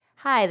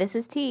Hi, this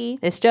is T.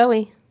 It's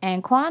Joey.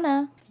 And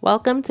Kwana.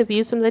 Welcome to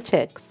Views from the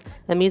Chicks,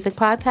 the music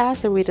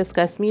podcast where we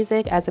discuss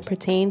music as it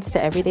pertains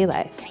to everyday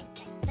life.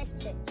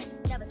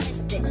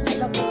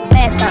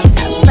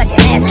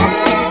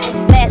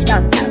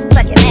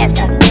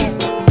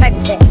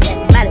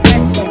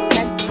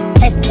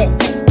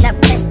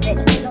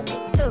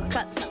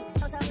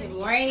 Good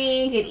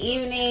morning, good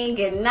evening,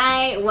 good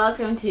night.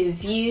 Welcome to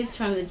Views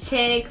from the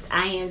Chicks.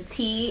 I am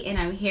T, and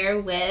I'm here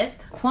with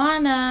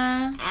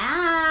Kwana.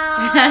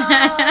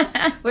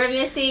 Ow! We're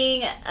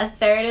missing a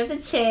third of the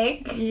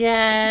chick.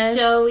 Yes.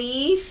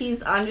 Joey,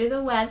 she's under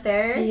the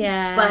weather.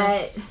 Yes.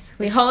 But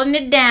we're holding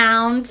it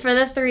down for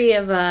the three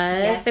of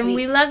us. Yes, and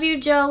we love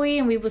you, Joey,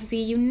 and we will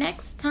see you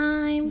next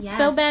time. Yes.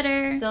 Feel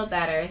better. Feel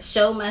better.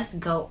 Show must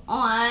go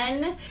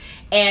on.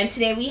 And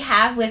today we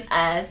have with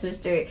us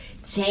Mr.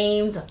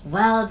 James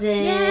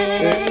Weldon.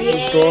 Yay.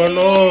 What's going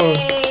on?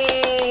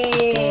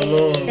 What's going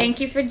on?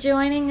 Thank you for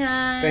joining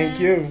us. Thank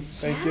you.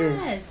 Thank you.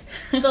 Yes.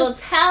 So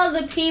tell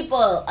the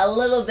people a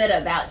little bit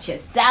about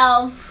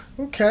yourself.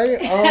 Okay.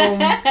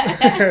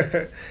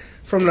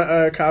 From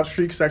the Cobb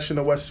Street section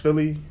of West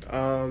Philly,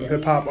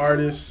 hip hop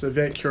artist,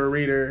 event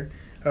curator,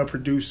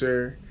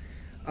 producer.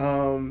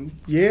 I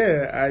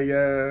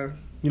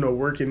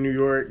work in New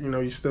York.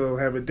 You still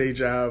have a day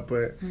job,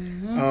 but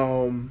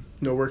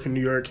work in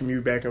New York,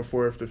 commute back and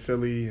forth to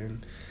Philly,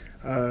 and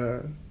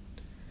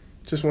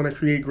just want to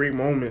create great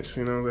moments.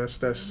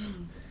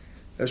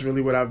 That's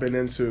really what I've been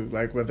into,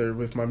 like whether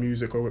with my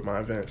music or with my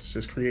events,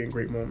 just creating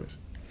great moments.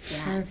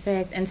 Yes.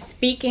 Perfect. And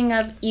speaking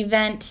of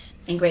event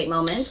And great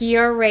moments.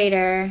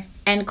 curator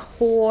and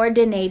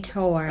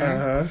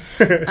coordinator,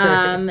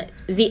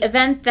 the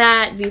event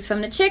that Views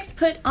from the Chicks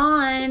put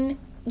on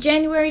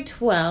January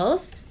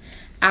 12th,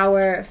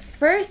 our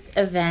first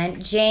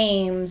event,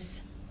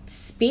 James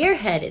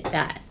spearheaded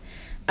that.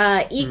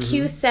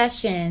 EQ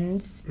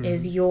Sessions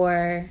is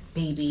your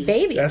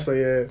baby. That's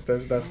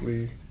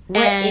definitely.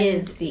 What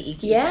is the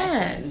EQ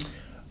session?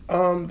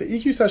 The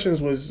EQ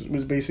Sessions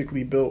was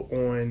basically built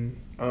on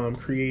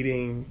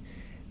creating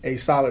a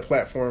solid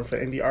platform for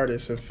indie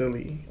artists in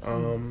Philly.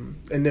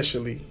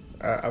 Initially,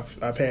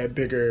 I've had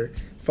bigger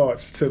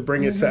thoughts to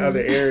bring it to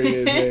other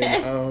areas,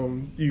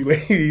 and you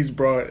ladies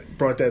brought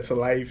that to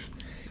life.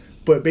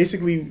 But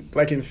basically,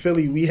 like in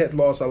Philly, we had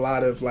lost a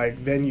lot of like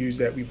venues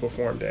that we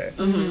performed at.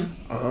 In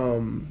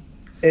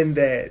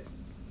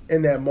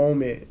that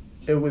moment,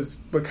 it was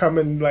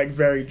becoming like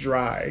very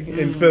dry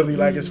in Philly.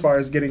 Like as far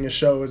as getting a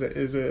show as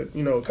a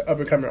up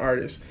and coming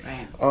artist.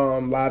 Right.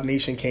 Live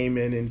Nation came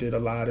in and did a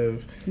lot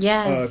of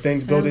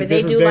things, building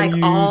they different do venues,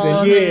 like all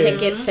and the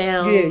ticket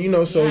sales.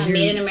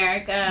 Made in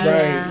America.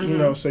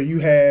 Right. So you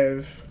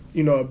have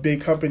a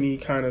big company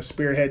kind of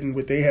spearheading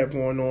what they have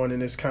going on,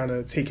 and it's kind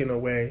of taken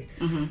away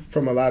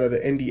from a lot of the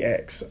indie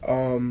acts.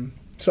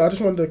 So I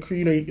just wanted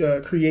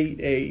to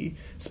create a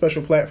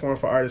special platform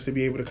for artists to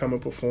be able to come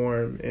and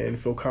perform and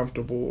feel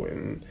comfortable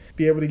and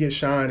be able to get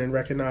shine and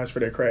recognized for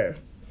their craft.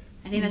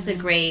 I think that's a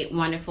great,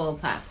 wonderful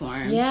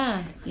platform.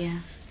 Yeah,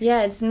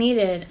 Yeah. it's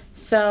needed.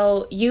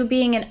 So you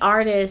being an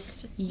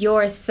artist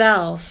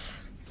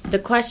yourself, the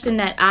question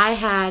that I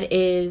had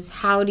is,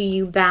 how do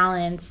you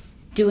balance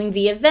doing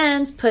the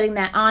events, putting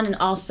that on, and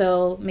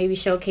also maybe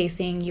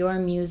showcasing your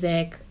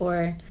music?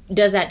 Or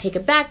does that take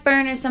a back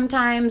burner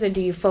sometimes, or do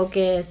you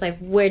focus, like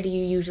where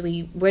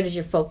does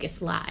your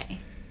focus lie?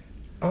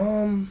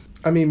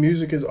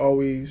 Music is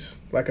always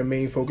like a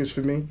main focus for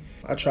me.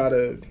 I try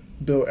to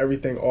build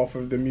everything off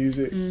of the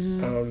music.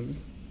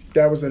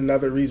 That was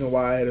another reason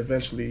why I had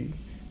eventually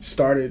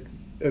started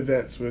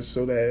events, was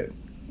so that,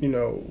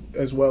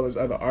 as well as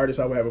other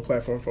artists, I would have a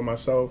platform for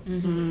myself.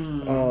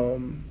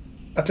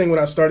 I think when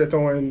I started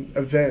throwing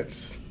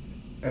events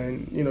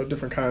and,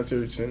 different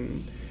concerts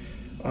and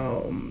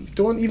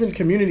doing even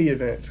community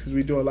events, because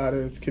we do a lot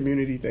of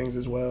community things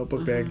as well,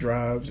 book bag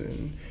drives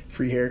and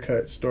free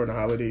haircuts during the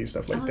holidays,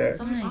 stuff like that.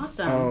 That's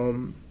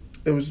awesome.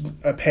 It was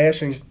a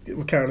passion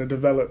kind of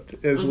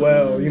developed as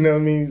well, you know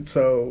what I mean?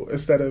 So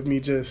instead of me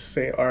just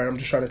saying, all right, I'm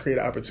just trying to create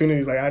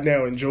opportunities, like I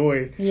now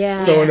enjoy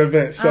throwing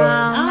events. So,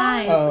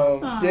 nice.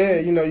 Awesome.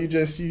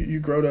 You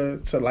grow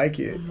to like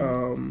it.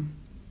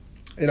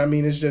 And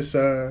it's just,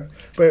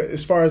 but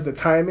as far as the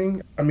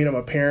timing, I'm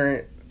a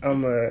parent,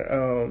 I'm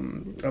a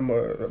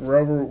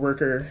railroad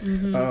worker,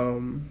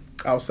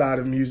 outside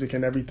of music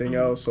and everything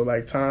else. So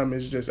like time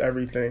is just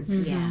everything.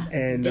 Yeah.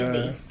 And,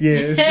 busy.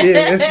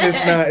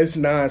 it's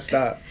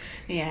nonstop.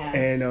 Yeah.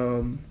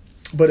 And,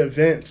 but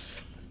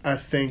events, I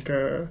think,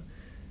 I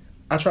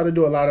try to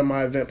do a lot of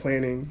my event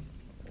planning,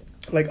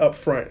 like up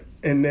front.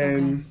 And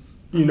then,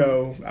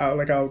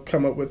 I'll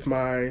come up with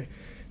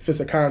if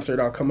it's a concert,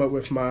 I'll come up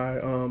with my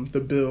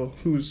the bill,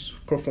 who's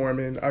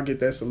performing. I'll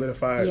get that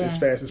solidified as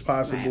fast as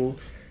possible,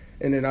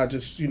 and then I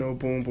just boom,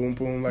 boom,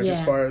 boom. Like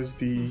as far as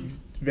the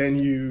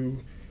venue,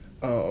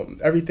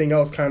 everything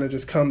else kind of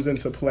just comes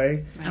into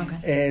play. Okay.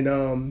 And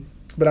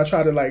but I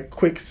try to like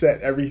quick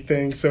set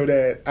everything so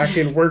that I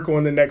can work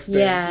on the next thing.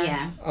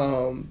 Yeah.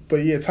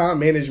 But yeah, time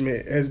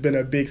management has been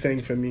a big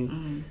thing for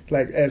me.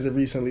 Like as of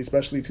recently,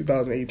 especially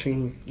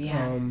 2018.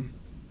 Yeah.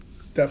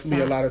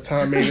 definitely a lot of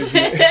time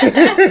management.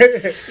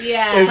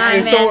 Yeah.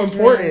 It's so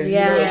important.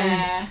 Yeah.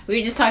 Yeah. We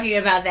were just talking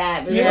about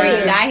that before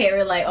you got here.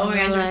 We're like, oh my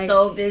gosh, we're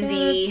so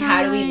busy.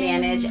 How do we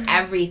manage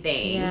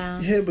everything?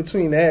 Yeah,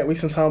 between that,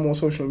 wasting time on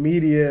social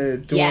media,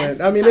 doing. Yes,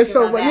 I mean, it's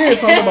so like, yeah,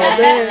 talking about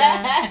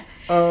that.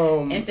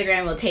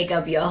 Instagram will take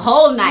up your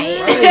whole night.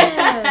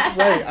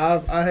 Right.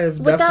 I have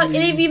without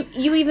definitely.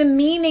 you even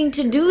meaning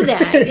to do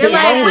that. You're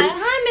like, what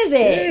time is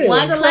it? Yeah.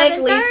 One It's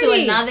click leads to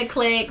 11:30. another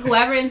click.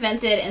 Whoever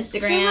invented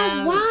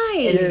Instagram why?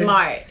 is Yeah.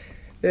 smart.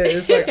 Yeah,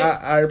 it's like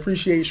I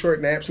appreciate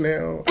short naps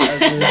now. I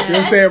just, you know what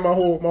I'm saying? My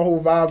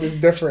whole vibe is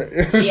different. You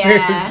know what I'm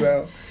Yeah. saying?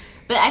 So.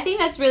 But I think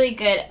that's really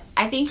good.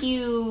 I think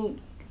you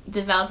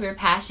develop your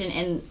passion,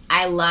 and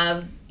I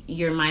love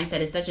your mindset.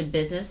 It's such a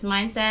business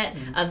mindset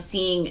of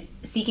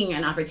seeking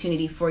an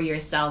opportunity for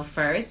yourself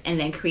first, and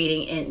then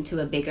creating it into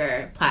a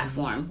bigger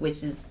platform,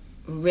 which is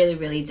really,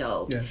 really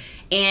dope. Yeah.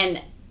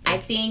 And I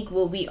think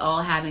what we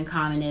all have in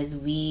common is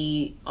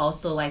we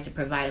also like to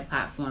provide a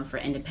platform for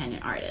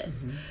independent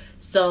artists.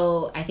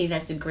 So I think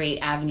that's a great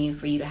avenue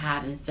for you to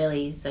have in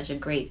Philly, such a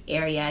great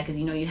area, because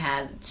you know you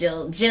have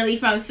Jilly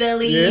from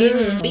Philly,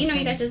 Yeah. but you know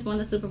you guys just won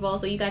the Super Bowl,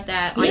 so you got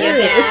that on your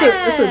Yeah,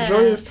 back. it's a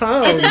joyous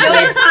time. It's a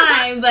joyous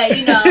time, but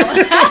you know,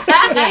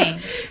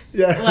 James,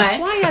 Yes.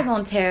 What? why y'all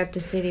gonna tear up the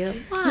city?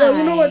 Why? Yeah,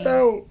 you know what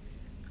though?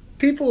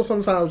 People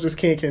sometimes just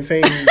can't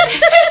contain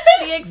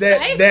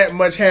that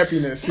much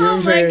happiness. You know what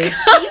I'm saying?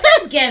 you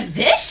guys get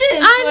vicious.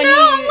 I when know. you-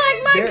 I'm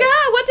like, my Yeah.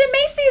 God, what did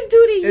Macy's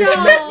do to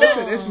y'all?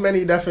 Listen, it's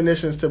many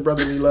definitions to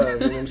brotherly love. You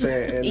know what I'm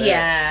saying? And,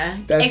 yeah.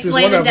 that's just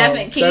Explain one the of them.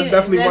 definition. That's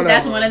definitely one of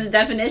That's them. one of the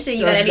definitions.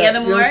 You got That's any that- other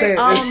you know more? what I'm saying?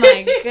 Oh It's-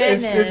 my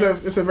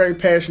goodness. It's a very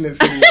passionate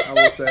city, I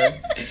would say.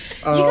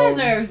 You guys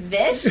are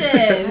vicious.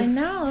 I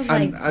know. It's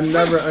like, I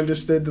never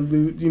understood the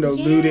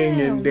looting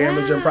and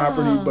damaging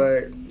property,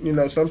 but you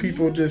know, some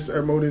people just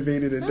are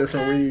motivated in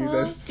different ways.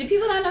 That's Do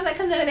people not know that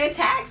comes out of their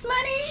tax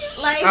money?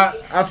 Like,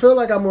 I feel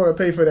like I'm gonna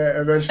pay for that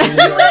eventually.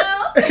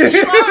 well,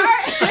 you are.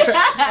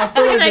 I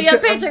feel like your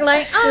picture,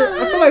 like,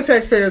 I feel like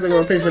taxpayers are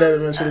gonna pay for that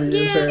eventually.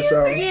 You know what I'm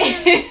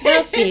saying? So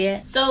we'll see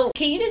it. So,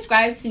 can you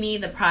describe to me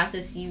the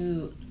process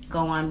you go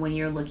on when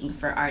you're looking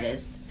for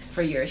artists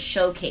for your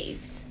showcase?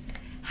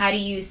 How do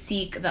you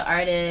seek the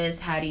artists?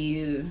 How do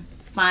you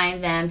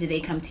find them? Do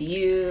they come to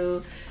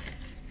you?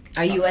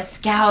 Are you a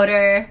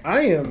scouter? I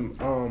am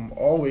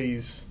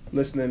always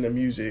listening to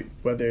music,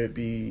 whether it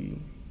be,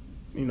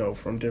 you know,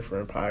 from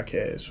different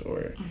podcasts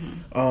or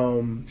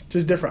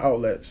just different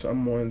outlets.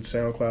 I'm on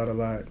SoundCloud a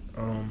lot.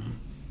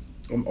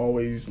 I'm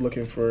always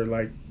looking for,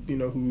 like, you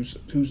know, who's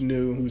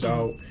new, who's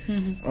out,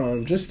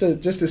 just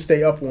to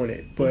stay up on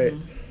it. But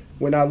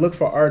when I look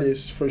for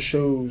artists for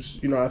shows,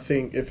 you know, I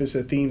think if it's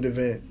a themed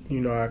event, you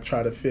know, I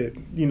try to fit,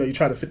 you know, you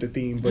try to fit the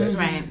theme. But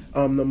Right.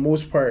 the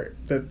most part,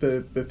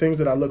 the things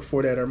that I look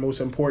for that are most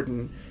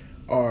important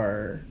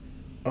are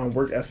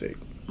work ethic.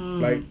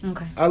 Like,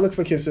 I look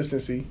for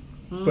consistency,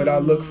 but I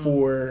look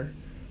for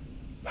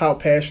how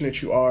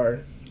passionate you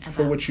are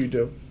for what you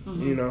do.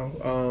 You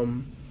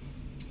know,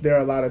 there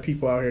are a lot of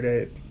people out here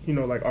that, you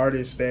know, like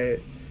artists that,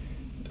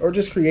 or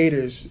just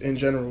creators in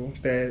general,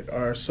 that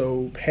are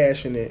so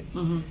passionate,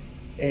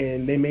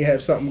 and they may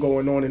have something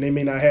going on, and they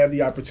may not have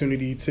the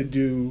opportunity to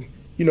do,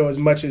 you know, as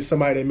much as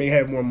somebody that may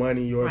have more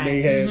money or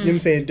may have, you know what I'm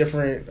saying,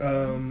 different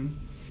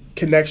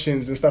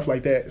connections and stuff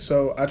like that.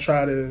 So I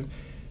try to,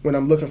 when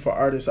I'm looking for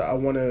artists, I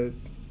want to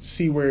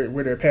see where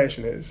their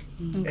passion is,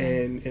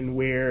 and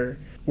where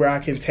I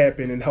can tap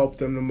in and help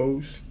them the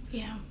most,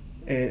 Yeah.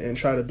 and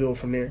try to build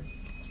from there.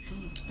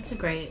 That's a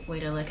great way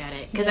to look at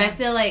it. Because I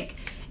feel like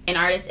an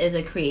artist is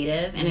a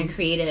creative, and a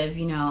creative,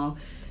 you know,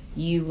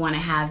 you want to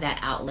have that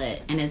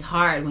outlet. And it's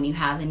hard when you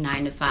have a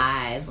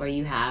 9-to-5, or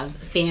you have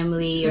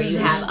family, or you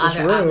have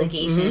other real.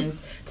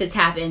 obligations to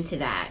tap into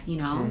that, you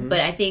know.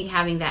 But I think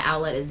having that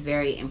outlet is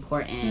very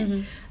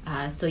important.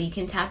 So you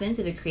can tap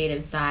into the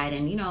creative side.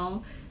 And, you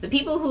know, the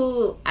people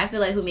who I feel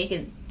like who make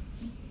it,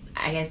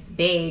 I guess,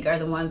 big are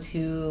the ones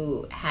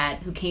who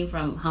came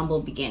from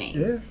humble beginnings.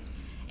 Yeah.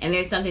 And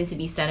there's something to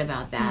be said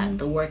about that,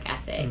 the work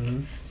ethic.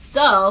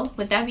 So,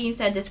 with that being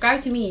said,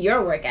 describe to me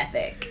your work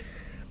ethic.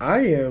 I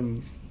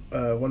am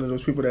one of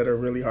those people that are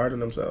really hard on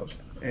themselves,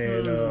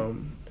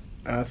 and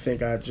I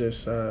think I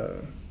just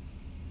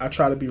I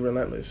try to be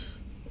relentless,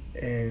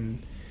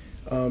 and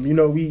you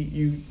know,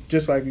 you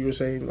just like we were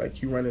saying,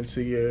 like, you run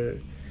into your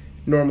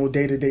normal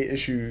day-to-day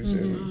issues,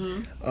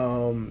 and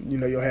you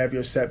know, you'll have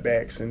your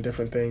setbacks and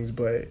different things,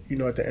 but you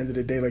know, at the end of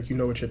the day, like, you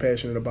know what you're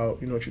passionate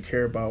about, you know what you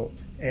care about,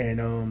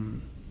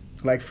 and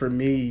like, for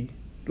me,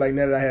 like,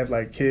 now that I have,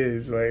 like,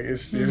 kids, like,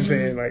 it's, you know what I'm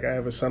saying, like, I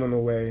have a son on the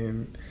way,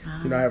 and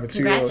you know, I have a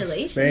 2-year-old.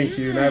 Congratulations. Thank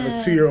you. And I have a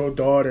 2-year-old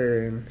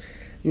daughter, and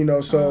you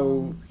know,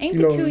 so Ain't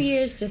you the know, 2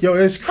 years just yo,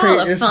 it's full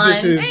of crazy. fun?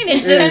 This is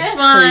Ain't it just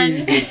fun?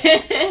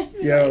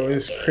 crazy. Yo,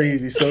 it's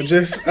crazy. So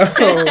just Hold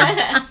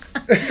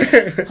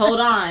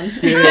on.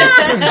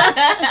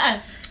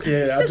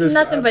 yeah, I Just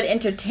nothing but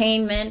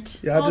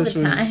entertainment all I just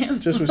the time.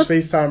 was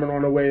FaceTiming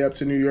on the way up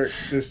to New York,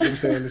 just, you know what I'm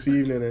saying, this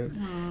evening,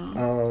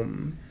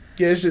 and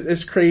yeah,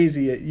 it's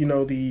crazy. You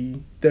know,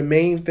 the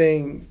main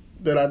thing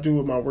that I do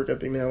with my work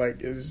ethic now,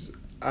 like, is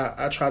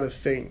I try to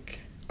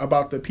think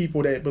about the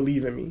people that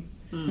believe in me.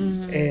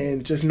 Mm-hmm.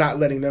 And just not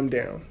letting them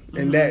down,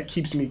 and that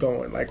keeps me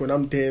going. Like when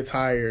I'm dead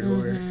tired,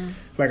 or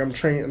like I'm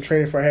training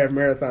for half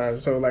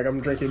marathons, so like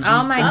I'm drinking.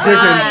 Oh my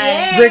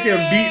God! Drinking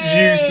beet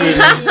juice.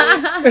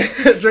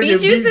 And drinking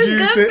beet juice is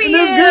good for you.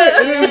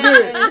 It is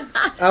good.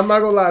 I'm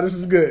not gonna lie, this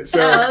is good. So,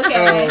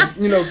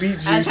 beet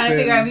juice. I was trying to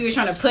figure out if you were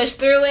trying to push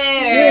through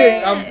it. Or...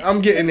 Yeah, I'm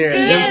getting there.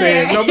 You know what I'm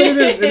saying? No, but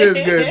it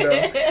is good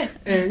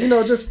though.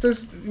 And just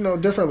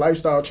different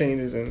lifestyle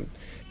changes and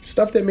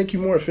stuff that make you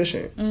more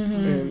efficient,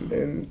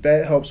 and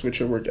that helps with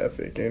your work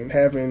ethic.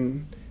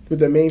 And but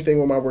the main thing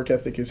with my work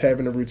ethic is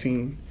having a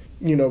routine.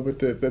 But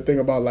the thing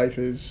about life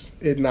is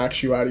it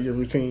knocks you out of your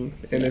routine,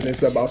 and then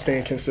it's about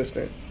staying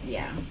consistent.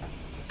 Yeah,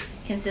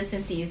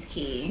 consistency is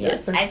key.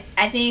 Yes.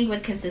 I think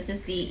with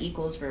consistency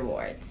equals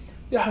rewards.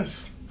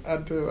 Yes, I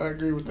do. I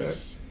agree with that.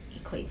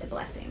 Equates to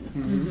blessings.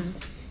 Mm-hmm.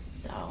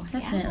 So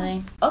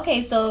definitely. Yeah.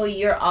 Okay, so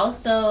you're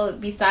also,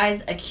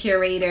 besides a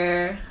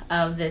curator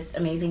of this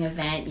amazing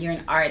event, you're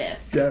an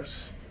artist.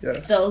 Yes.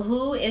 So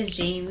who is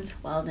James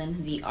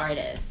Weldon, the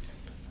artist?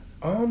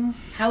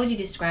 How would you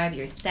describe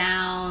your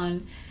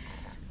sound,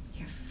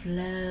 your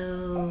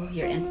flow,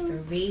 your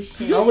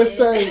inspiration? I would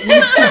say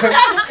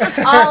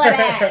all of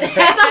that.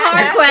 That's a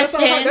hard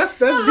question.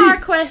 That's a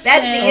hard question.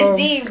 It's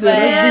deep, but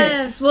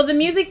yes. Well, the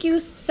music you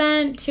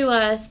sent to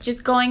us,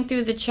 just going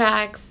through the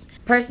tracks.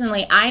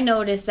 Personally, I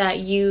noticed that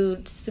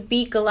you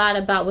speak a lot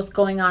about what's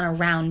going on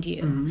around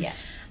you. Mm-hmm. Yes.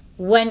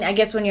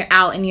 When you're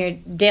out in your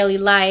daily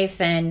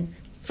life and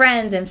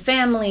friends and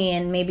family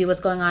and maybe what's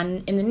going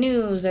on in the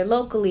news or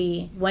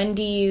locally, when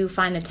do you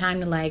find the time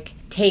to like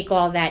take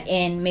all that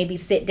in, maybe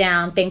sit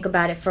down, think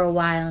about it for a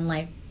while and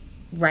like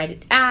write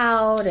it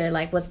out, or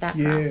like what's that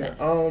process?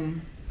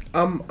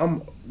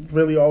 I'm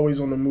really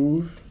always on the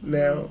move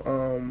now.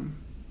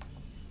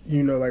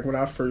 Like when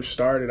I first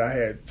started, I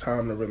had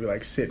time to really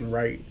like sit and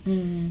write,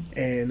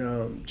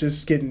 and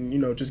just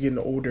getting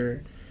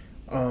older.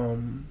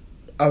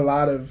 A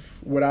lot of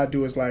what I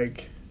do is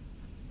like,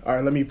 all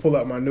right, let me pull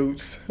up my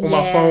notes on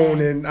my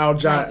phone, and I'll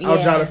jot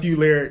a few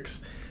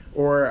lyrics,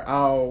 or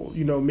I'll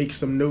make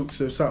some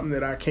notes of something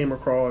that I came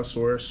across,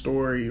 or a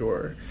story,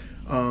 or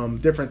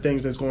different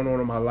things that's going on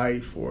in my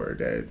life, or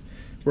that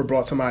were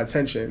brought to my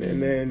attention,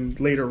 and then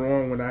later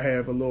on when I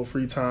have a little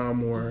free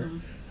time, or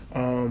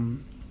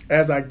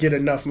as I get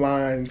enough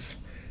lines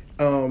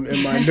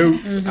in my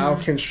notes,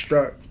 I'll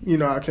construct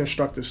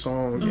a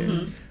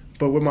song.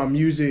 But with my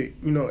music,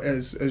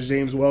 as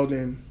James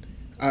Weldon,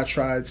 I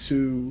try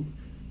to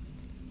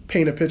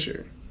paint a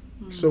picture.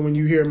 So when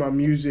you hear my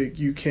music,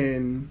 you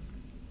can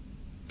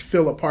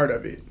feel a part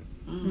of it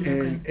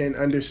and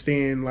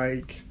understand,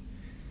 like,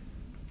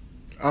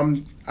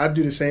 I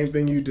do the same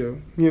thing you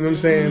do. You know what I'm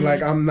saying?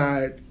 Like, I'm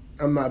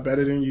not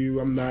better than you.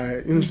 I'm not, you know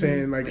what I'm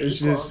saying? Like,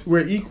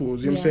 we're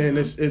equals. You know what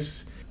I'm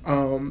saying?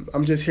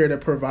 I'm just here to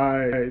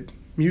provide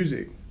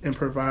music and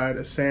provide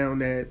a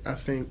sound that I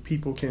think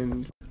people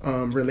can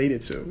relate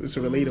it to. It's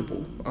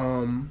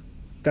relatable.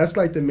 That's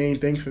like the main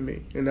thing for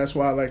me, and that's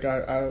why like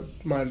I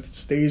my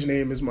stage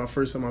name is my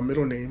first and my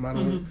middle name. I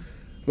don't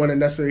want to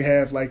necessarily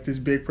have like this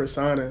big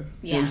persona.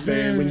 You know what I'm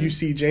saying? When you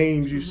see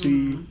James, you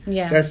see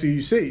that's who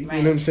you see. Right.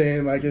 You know what I'm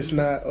saying? Like it's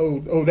not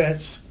oh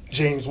that's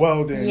James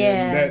Weldon. And that, you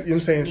know what I'm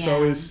saying?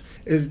 So it's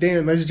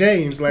damn, that's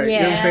James. Like you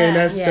know what I'm saying?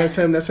 That's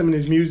him. That's him in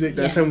his music.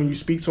 That's him when you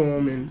speak to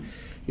him, and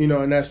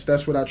and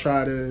that's what I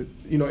try to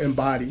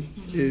embody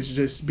is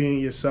just being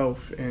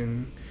yourself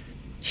and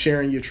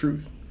sharing your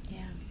truth.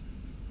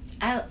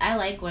 I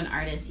like when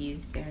artists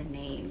use their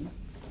name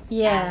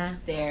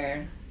as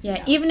their...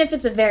 even if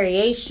it's a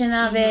variation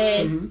of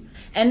it.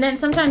 And then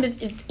sometimes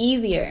it's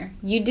easier.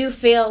 You do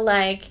feel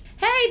like,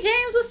 hey,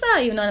 James, what's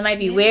up? Even though it might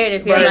be weird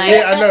if you're like...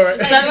 Yeah, I know, right?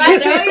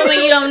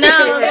 Someone you don't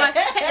know.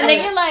 And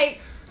then you're like,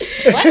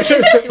 what is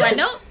this? Do I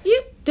know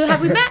you?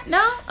 Have we met?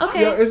 No?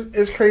 Okay.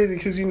 It's crazy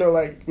because,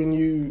 like, when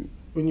you're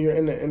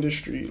in the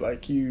industry,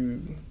 like,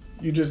 you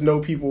just know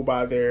people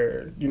by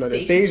their, their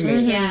stage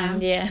name.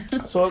 Yeah.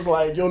 So it's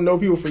like, you'll know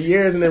people for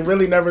years and then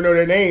really never know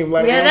their name.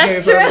 Like,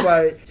 that's true. So it's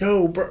like,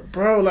 yo,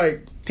 bro,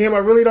 like, damn, I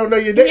really don't know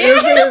your name. You know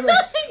what I'm saying?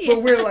 Like,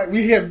 but we're like,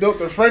 we have built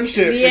a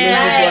friendship.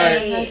 Yeah,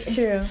 and it's that's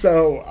true.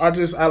 So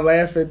I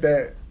laugh at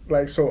that,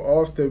 like, so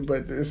often,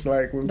 but it's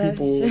like when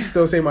people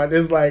still say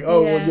it's like,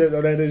 oh,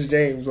 well, that is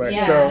James. Like,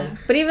 so.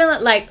 But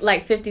even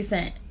like 50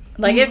 Cent.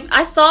 Like, if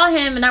I saw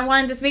him and I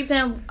wanted to speak to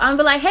him, I'd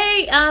be like,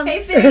 hey,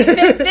 50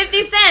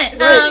 Cent.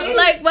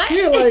 Like, what?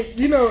 Yeah, like, if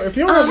you don't have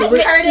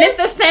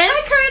Mr. Cent,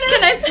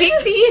 can I speak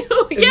to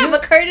you?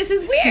 But Curtis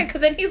is weird,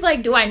 because then he's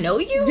like, do I know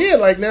you? Yeah,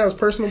 like, now it's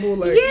personable.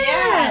 Like,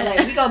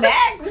 like, we go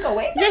back, we go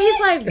way back. Yeah, he's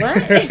like, what?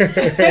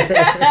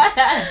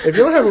 If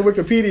you don't have a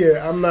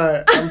Wikipedia, I'm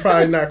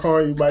probably not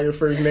calling you by your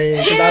first name,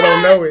 because I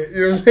don't know it.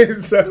 You know what I'm saying?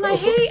 So. Like,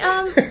 hey,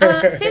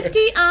 50,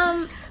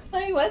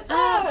 like, what's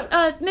up?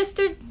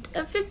 Mr.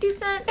 50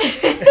 Cent.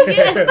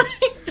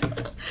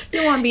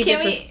 You want to be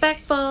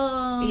disrespectful.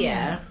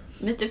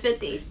 Mr.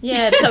 50.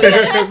 Yeah, so we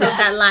gotta talk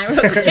that line real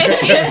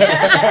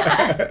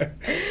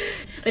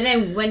quick. But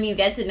then when you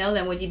get to know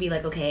them, would you be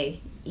like,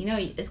 okay, you know,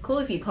 it's cool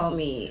if you call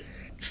me.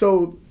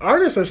 So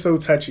artists are so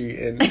touchy,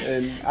 and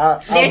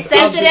they're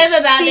sensitive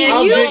about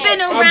it. You've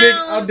been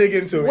around. I'll dig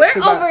into it.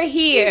 We're over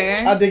here.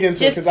 I'll dig into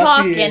just it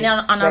talking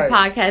on our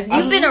podcast.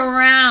 You've been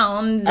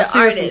around the I see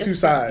artist. it from two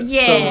sides.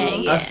 Yeah,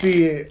 so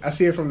yeah. I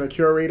see it from the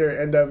curator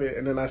end of it,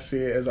 and then I see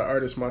it as an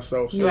artist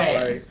myself. So it's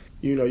like,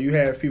 you know, you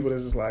have people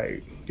that's just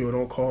like, yo,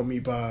 don't call me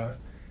by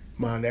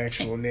my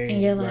actual name.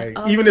 And you're like,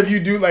 okay. Even if you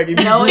do, like,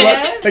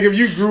 if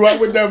you grew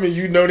up with them and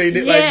you know they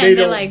did, like, they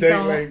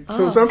don't.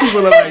 So some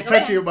people are like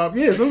touchy about.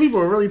 Yeah, some people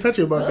are really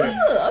touchy about that.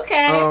 Ooh,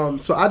 okay.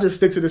 So I just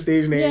stick to the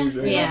stage names.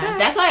 Yeah,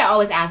 that's why I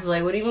always ask,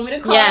 like, what do you want me to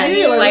call you?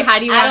 Yeah, like, how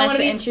do you want us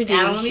to introduce you?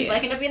 I don't want to be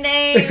fucking up your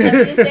name. Let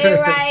me just say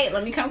it right.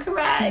 Let me come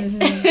correct.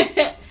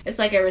 Mm-hmm. It's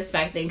like a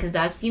respect thing, because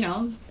that's, you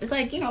know, it's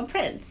like, you know,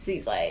 Prince.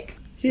 He's like,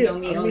 know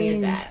me only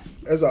as that.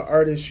 As an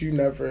artist, you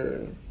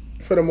never,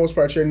 for the most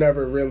part, you're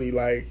never really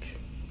like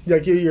you're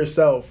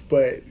yourself,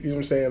 but you know what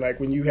I'm saying, like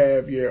when you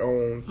have your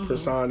own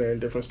persona and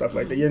different stuff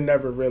like that, you're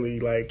never really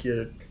like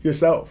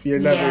yourself. You're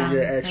never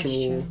your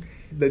actual,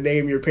 the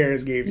name your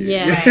parents gave you.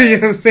 Yeah. You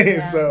know what I'm saying? Yeah.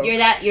 So you're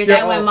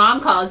that when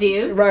mom calls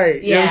you.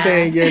 Right. You know what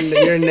I'm saying?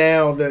 You're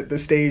now the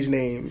stage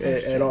name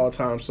at all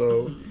times.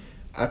 So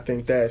I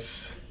think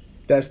that's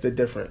the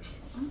difference.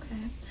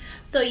 Okay.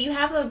 So you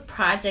have a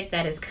project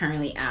that is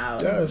currently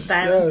out. Yes.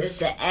 Silence is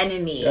the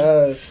Enemy.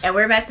 Yes. And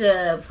we're about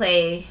to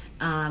play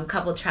a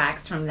couple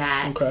tracks from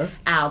that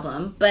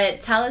album.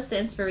 But tell us the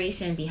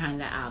inspiration behind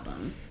the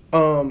album.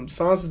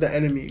 Silence is the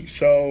Enemy.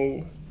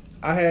 So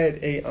I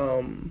had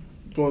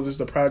just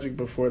the project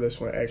before this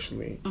one,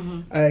 actually.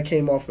 I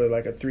came off of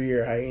like a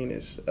 3-year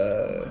hiatus.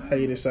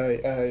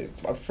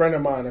 A friend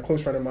of mine, a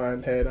close friend of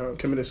mine, had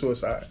committed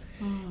suicide.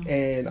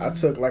 And I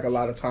took like a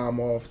lot of time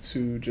off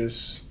to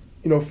just,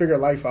 you know, figure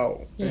life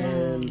out.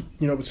 And,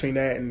 you know, between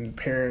that and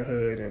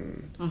parenthood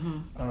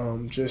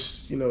and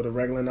just, you know, the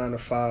regular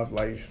 9-to-5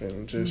 life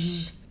and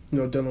just, you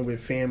know, dealing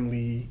with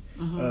family,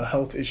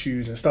 health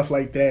issues and stuff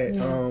like that.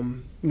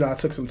 You know, I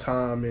took some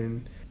time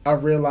and I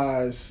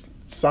realized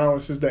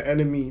silence is the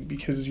enemy,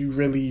 because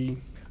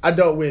I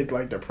dealt with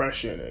like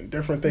depression and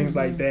different things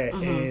like that,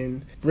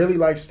 and really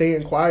like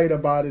staying quiet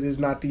about it is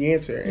not the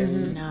answer.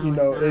 And you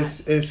know,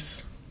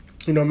 it's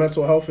you know,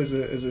 mental health is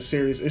a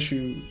serious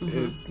issue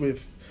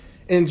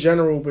in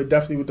general, but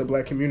definitely with the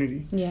Black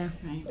community. Yeah.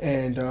 Right.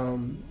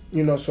 And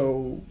you know,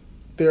 so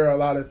there are a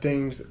lot of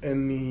things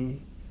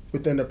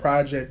within the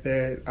project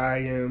that I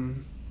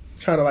am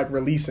kind of like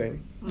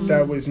releasing.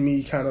 That was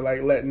me kind of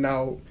like letting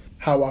out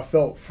how I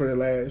felt for the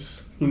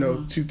last, you know,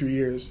 2-3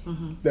 years.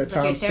 That it's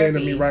time like spent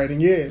of me writing.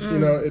 Yeah, you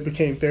know, it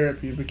became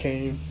therapy. It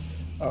became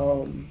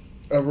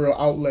a real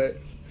outlet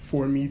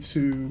for me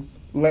to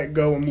let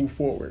go and move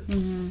forward.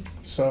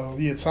 So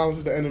yeah, Silence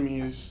is the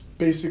Enemy is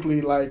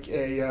basically like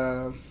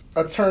a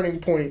turning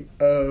point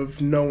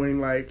of knowing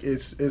like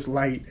it's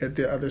light at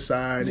the other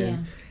side,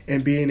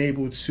 and being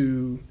able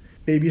to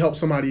maybe help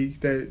somebody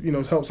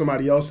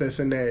else that's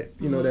in that,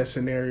 you know, that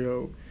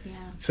scenario.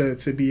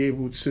 To be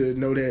able to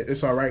know that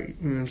it's all right,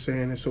 you know what I'm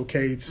saying? It's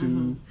okay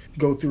to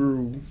go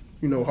through,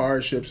 you know,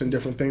 hardships and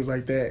different things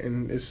like that,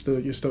 and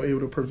you're still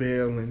able to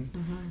prevail,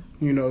 and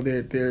you know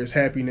that there's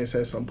happiness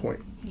at some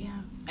point. Yeah,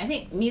 I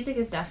think music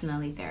is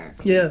definitely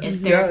therapy. Yes, it's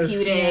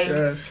therapeutic.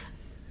 Yes.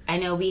 I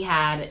know we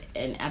had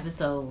an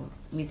episode,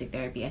 music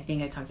therapy. I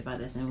think I talked about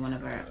this in one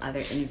of our other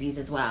interviews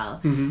as well.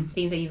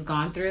 Things that you've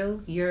gone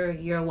through,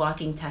 you're a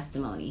walking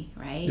testimony,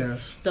 right?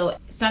 Yes. So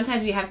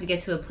sometimes we have to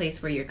get to a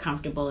place where you're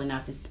comfortable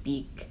enough to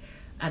speak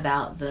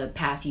about the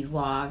path you've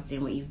walked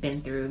and what you've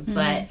been through.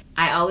 But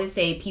I always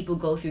say people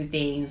go through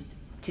things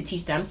to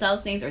teach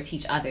themselves things or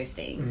teach others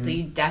things. So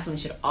you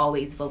definitely should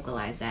always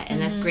vocalize that.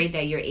 And that's great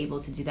that you're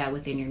able to do that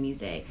within your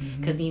music.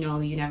 Because, you know,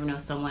 you never know,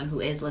 someone who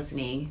is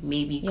listening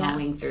may be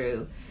going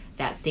through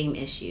that same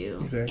issue.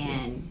 Exactly.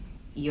 And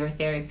your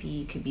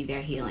therapy could be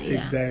their healing.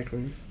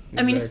 Exactly.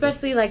 I mean,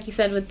 especially like you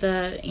said with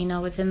the, you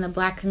know, within the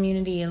Black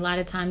community, a lot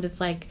of times it's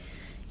like,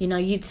 you know,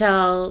 you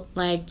tell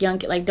like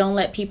don't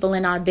let people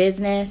in our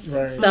business.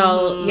 Right.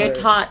 So you're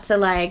taught to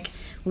like,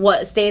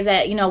 what stays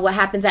at, you know, what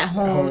happens at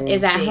home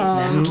is at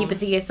home. Keep it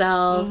to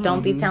yourself.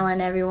 Don't be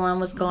telling everyone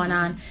what's going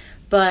on.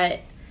 But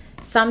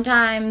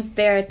sometimes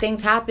there are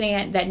things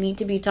happening that need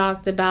to be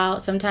talked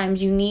about.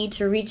 Sometimes you need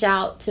to reach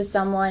out to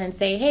someone and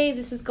say, hey,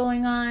 this is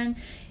going on.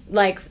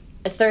 Like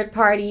a third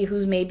party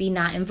who's maybe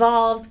not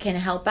involved can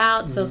help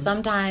out. So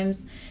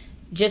sometimes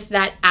just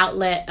that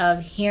outlet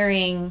of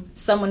hearing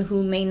someone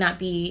who may not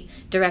be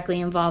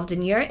directly involved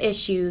in your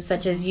issues,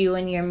 such as you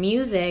and your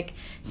music,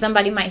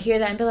 somebody might hear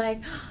that and be like,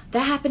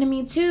 that happened to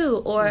me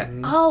too. Or,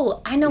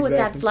 oh, I know what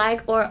that's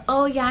like. Or,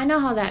 oh, yeah, I know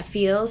how that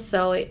feels.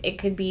 So it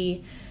could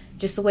be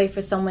just a way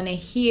for someone to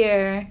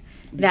hear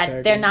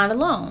that they're not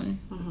alone.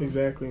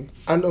 Exactly.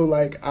 I know,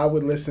 like, I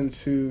would listen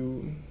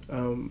to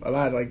a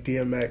lot of like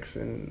DMX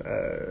and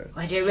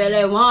What you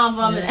really want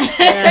from me?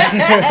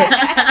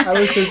 I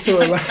listen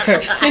to a lot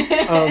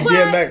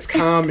DMX,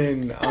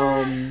 Common,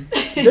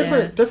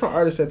 different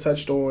artists that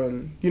touched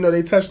on,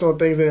 they touched on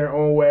things in their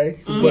own way,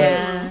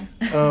 but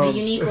a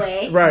unique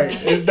way, right?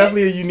 It's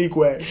definitely a unique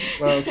way,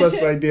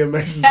 especially like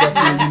DMX is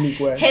definitely a unique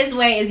way. His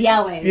way is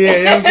yelling. Yeah,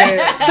 you know what I'm saying.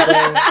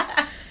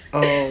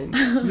 But,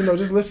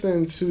 just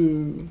listening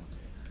to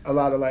a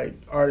lot of like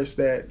artists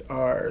that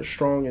are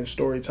strong in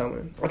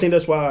storytelling. I think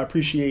that's why I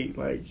appreciate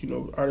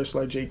artists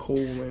like J. Cole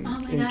and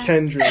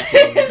Kendrick.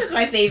 That's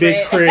my favorite.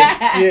 Big Crit.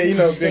 Yeah, Big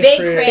Crit.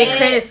 Big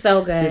Crit is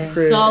so good.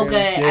 So good.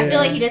 Yeah. I feel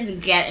like he doesn't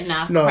get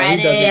enough credit.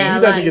 He doesn't.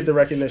 He doesn't get the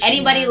recognition.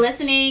 Anybody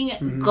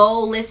listening,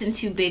 go listen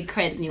to Big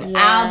Crit's new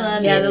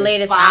album. Yeah, the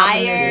latest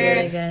album is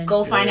really good.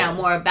 Go find out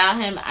more about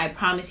him. I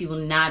promise you will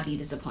not be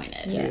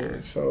disappointed.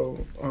 Yeah.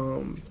 So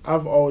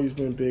I've always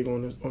been big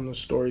on the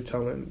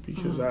storytelling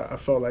because I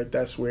felt like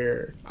that's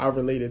where I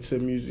related to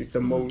music the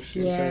most.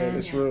 You know what I'm saying?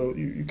 It's real.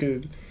 You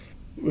could,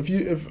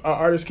 if an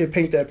artist could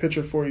paint that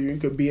picture for you, you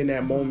could be in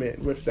that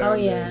moment with them. Oh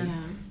yeah.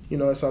 And,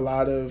 it's a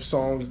lot of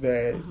songs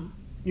that,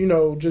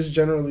 just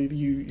generally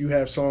you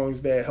have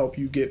songs that help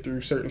you get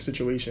through certain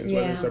situations,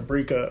 whether it's a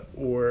breakup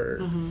or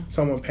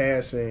someone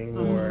passing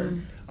or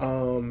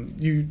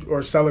you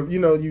want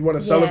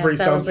to celebrate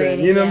something.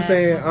 You know what I'm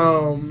saying?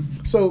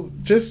 So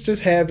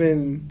just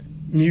having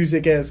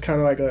music as kind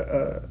of like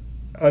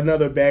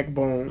another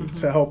backbone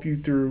to help you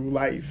through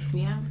life.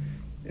 Yeah.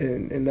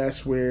 And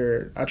that's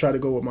where I try to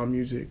go with my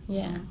music.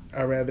 Yeah.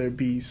 I'd rather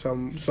be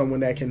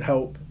someone that can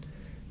help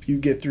you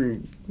get through,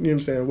 you know what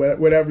I'm saying,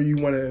 whatever you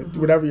want to,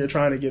 whatever you're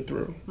trying to get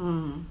through.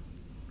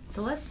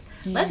 So let's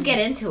get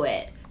into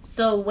it.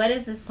 So what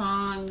is the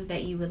song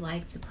that you would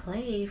like to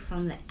play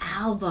from the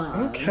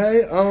album?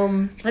 Okay.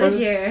 What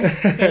is your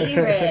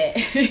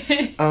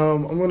favorite?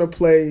 I'm going to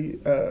play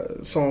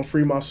song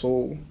Free My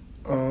Soul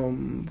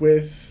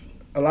with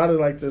a lot of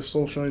like the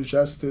social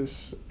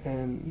injustice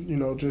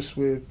and just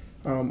with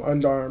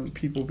unarmed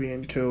people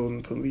being killed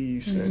in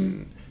police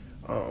and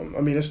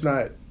it's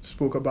not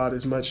spoke about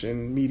as much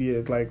in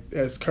media like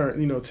as current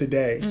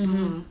today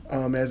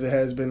as it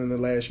has been in the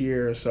last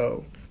year or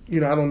so. I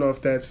don't know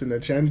if that's an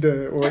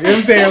agenda or you know what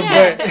I'm saying,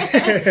 but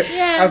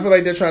I feel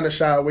like they're trying to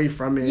shy away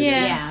from it.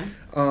 Yeah.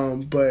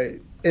 But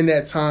in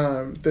that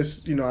time,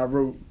 this I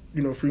wrote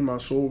Free My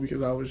Soul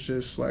because I was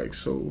just I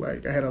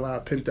had a lot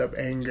of pent up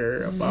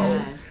anger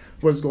about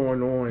what's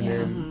going on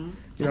and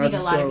I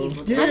think a lot of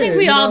people did. I think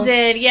we all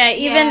did. Yeah,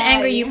 even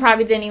anger you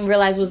probably didn't even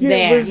realize was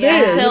there.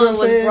 Until it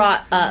was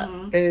brought up.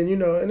 And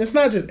and it's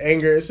not just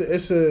anger. It's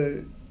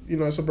a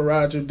it's a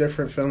barrage of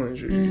different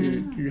feelings.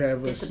 You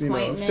have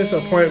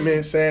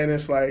disappointment,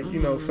 sadness,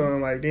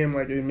 feeling like damn,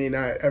 like it may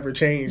not ever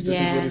change. This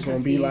is what it's gonna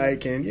be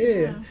like,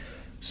 and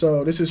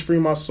So this is Free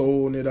My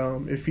Soul,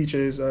 and it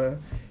features a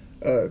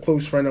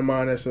close friend of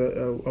mine that's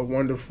a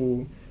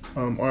wonderful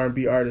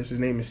R&B artist. His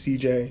name is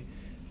CJ.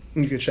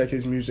 You can check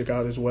his music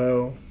out as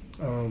well.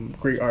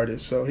 Great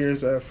artist. So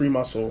here's Free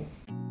My Soul.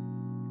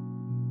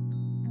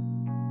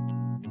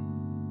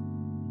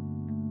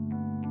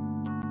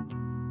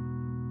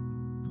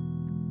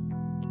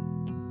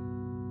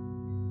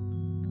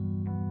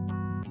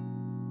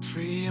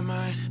 Free your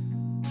mind,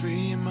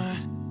 free your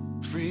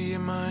mind, free your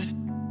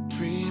mind,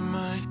 free your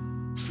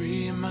mind,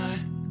 free your mind,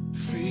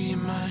 free your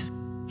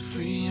mind,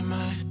 free your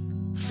mind,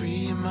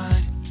 free your mind,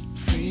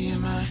 free your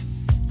mind,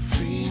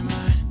 free your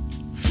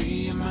mind,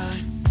 free your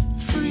mind,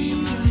 free your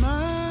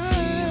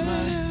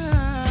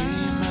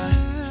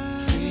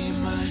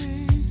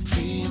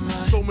mind.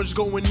 So much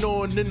going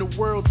on in the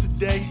world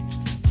today,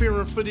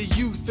 fearing for the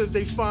youth as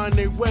they find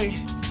their way.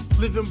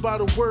 Living by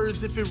the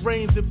words, if it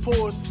rains, it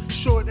pours.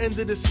 Short end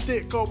of the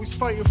stick, always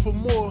fighting for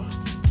more.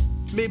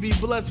 Maybe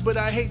blessed, but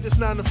I hate this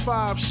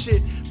 9-to-5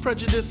 shit.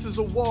 Prejudice is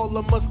a wall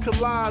I must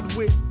collide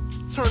with.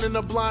 Turning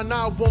a blind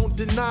eye, won't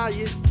deny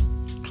it.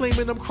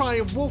 Claiming I'm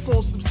crying wolf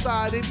won't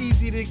subside. It's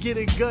easy to get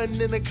a gun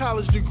and a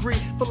college degree.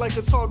 Feel like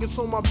a target's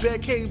on my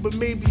back, hey, but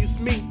maybe it's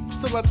me.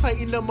 Still I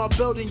tighten up my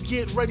belt and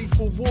get ready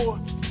for war.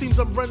 Seems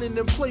I'm running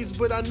in place,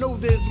 but I know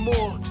there's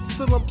more.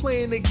 Still I'm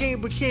playing the game,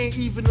 but can't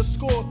even a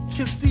score.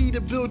 Concede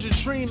to build your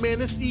dream,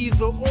 man, it's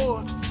either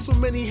or. So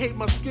many hate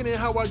my skin and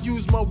how I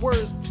use my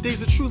words.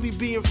 Days of truly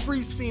being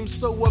free seem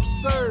so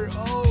absurd.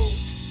 Oh,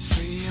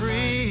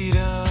 freedom,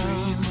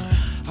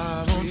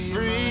 I want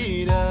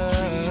freedom.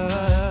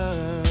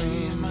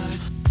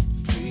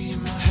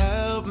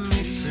 Help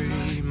me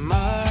free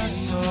my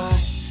soul.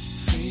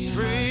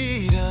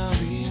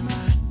 Freedom,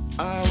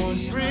 I want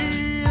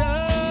freedom.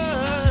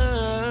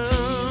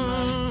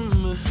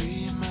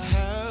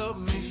 Help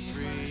me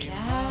free.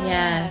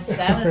 Yes,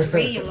 that was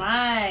Free Your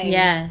Mind.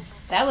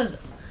 Yes. That was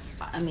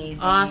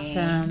amazing.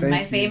 Awesome.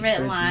 My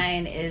favorite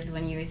line is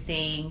when you were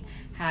saying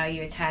how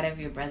you're tired of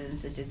your brothers and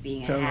sisters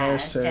being a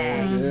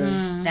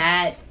hashtag.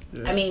 That,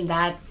 I mean,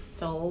 that's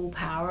so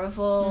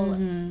powerful.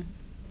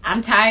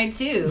 I'm tired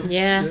too.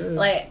 Yeah.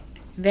 Like,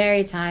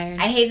 very tired.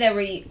 I hate that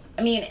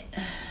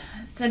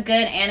it's a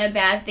good and a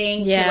bad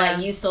thing to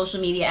like use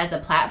social media as a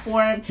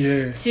platform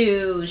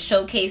to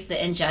showcase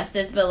the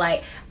injustice, but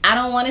like I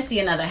don't want to see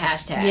another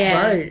hashtag.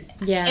 Right.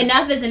 Yeah.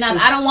 Enough is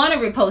enough. I don't want to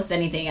repost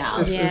anything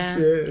else.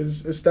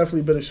 It's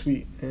definitely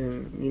bittersweet,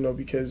 and you know,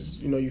 because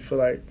you know you feel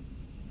like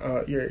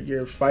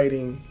you're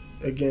fighting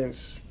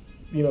against,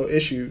 you know,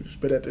 issues,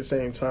 but at the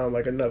same time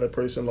like another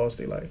person lost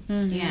their life.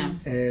 Yeah.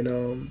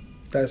 And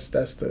that's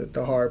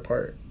the hard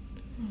part.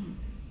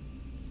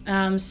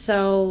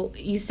 So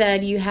you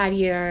said you had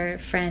your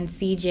friend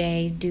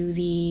CJ do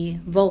the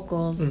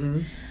vocals.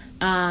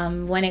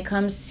 When it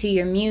comes to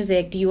your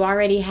music, do you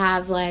already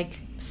have like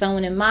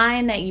someone in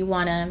mind that you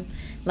want to,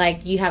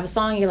 like, you have a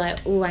song you're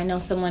like, ooh, I know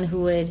someone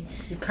who would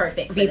be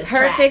perfect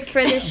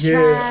for this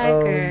track?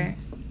 Or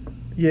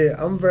yeah,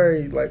 I'm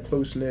very like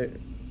close knit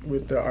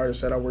with the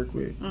artists that I work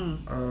with.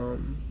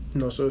 You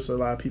know, so it's a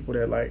lot of people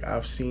that like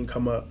I've seen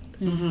come up.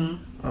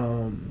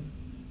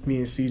 Me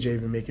and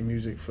CJ been making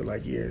music for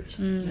like years,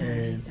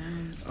 and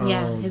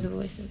his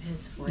voice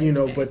is, you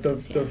know, but the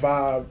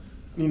vibe,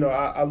 you know,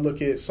 I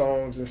look at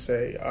songs and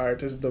say, all right,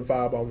 this is the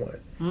vibe I want.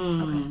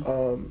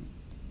 Okay.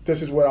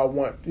 This is what I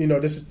want. You know,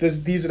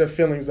 these are the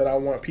feelings that I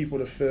want people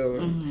to feel,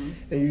 and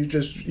you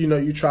just, you know,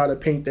 you try to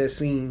paint that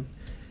scene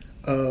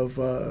of,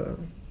 well,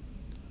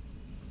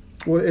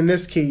 in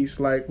this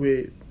case, like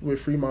with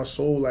Free My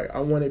Soul, like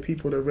I wanted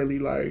people to really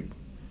like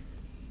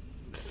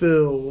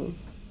feel,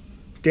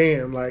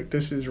 damn, like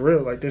this is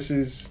real. Like this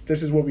is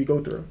what we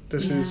go through.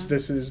 This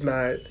is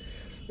not,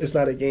 it's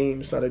not a game.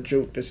 It's not a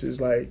joke. This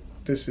is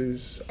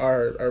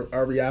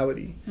our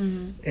reality.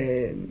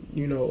 And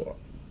you know,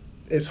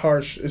 it's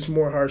harsh. It's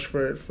more harsh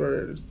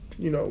for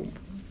you know,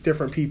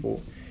 different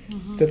people,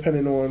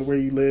 depending on where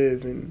you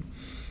live and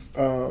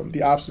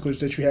the obstacles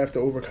that you have to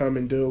overcome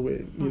and deal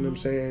with. You know what I'm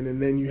saying?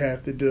 And then you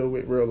have to deal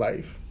with real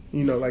life.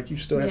 You know, like you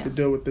still have to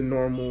deal with the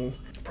normal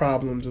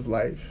problems of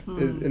life,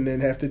 and then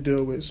have to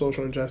deal with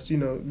social injustice, you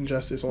know,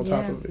 injustice on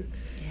top of it.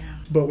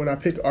 But when I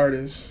pick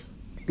artists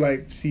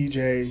like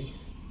CJ,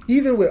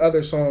 even with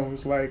other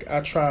songs, like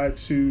I try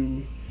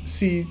to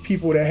see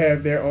people that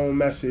have their own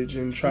message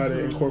and try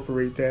to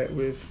incorporate that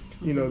with,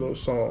 you know, those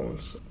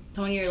songs.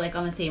 So when you're like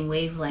on the same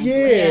wavelength.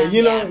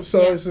 You know,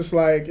 so it's just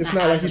like, it's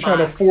not like you're trying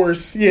to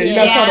force, you're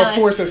not trying to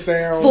force a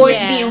sound. Force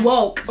being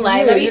woke.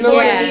 Like, let me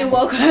force being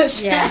woke on the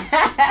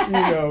track. You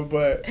know,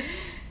 but,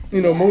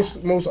 you know,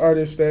 most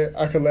artists that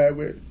I collab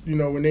with, you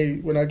know,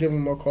 when I give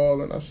them a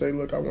call and I say,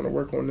 look, I want to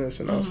work on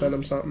this, and I'll send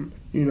them something,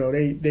 you know,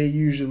 they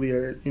usually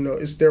are, you know,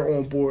 they're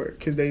on board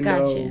because they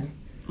know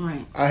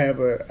I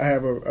have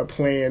a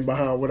plan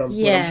behind what I'm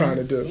trying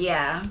to do.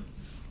 Yeah.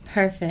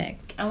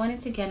 Perfect. I wanted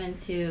to get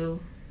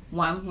into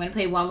I'm going to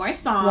play one more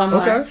song.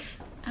 Okay.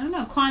 I don't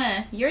know,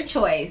 Quana, your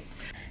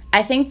choice.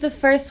 I think the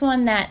first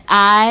one that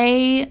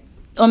I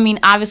mean,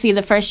 obviously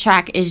the first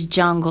track is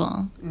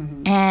Jungle.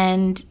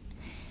 And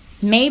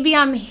maybe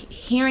I'm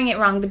hearing it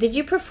wrong, but did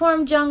you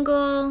perform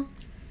Jungle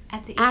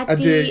at the I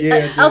did,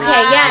 yeah. Okay,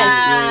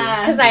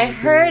 yes. Because I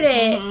heard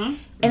it,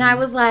 and I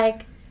was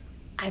like...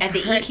 At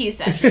the EQ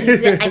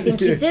session. I think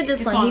he did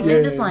this one. He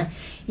did this one.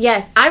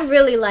 Yes, I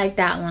really like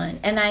that one.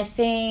 And I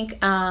think...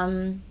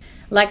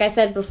 like I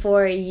said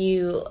before,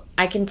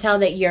 I can tell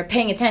that you're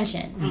paying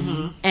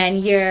attention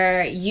and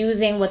you're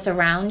using what's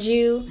around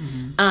you,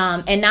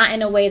 and not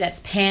in a way that's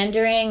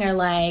pandering or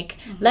like,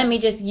 let me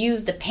just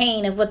use the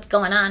pain of what's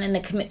going on in the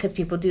because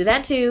people do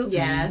that too.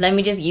 Yes. Let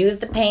me just use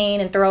the pain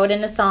and throw it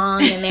in the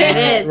song, and there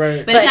it is.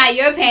 Right. But it's not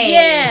your pain.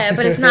 Yeah,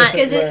 but it's not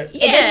because it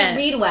doesn't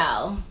read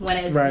well when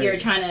it's you're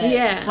trying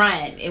to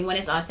front, and when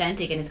it's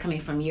authentic and it's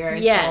coming from your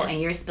soul and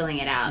you're spilling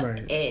it out,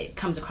 it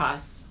comes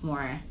across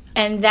more.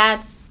 And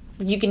that's.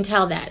 You can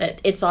tell that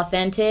it's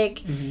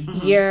authentic.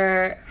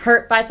 You're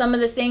hurt by some of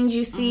the things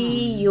you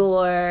see.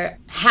 You're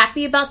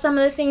happy about some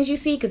of the things you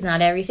see, because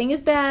not everything is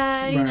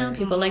bad. You know,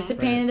 people like to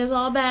paint it as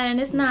all bad, and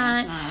it's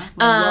not.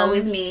 Woe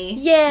is me.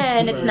 Yeah,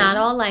 and it's not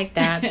all like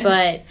that.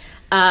 But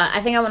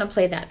I think I want to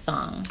play that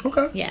song.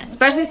 Okay. Yeah,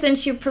 especially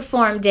since you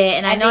performed it,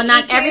 and I know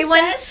not everyone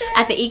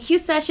at the EQ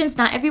sessions,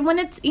 not everyone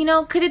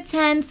could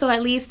attend, so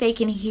at least they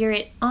can hear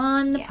it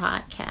on the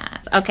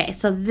podcast. Okay,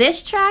 so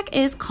this track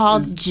is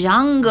called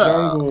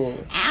Jungle.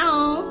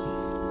 Ow.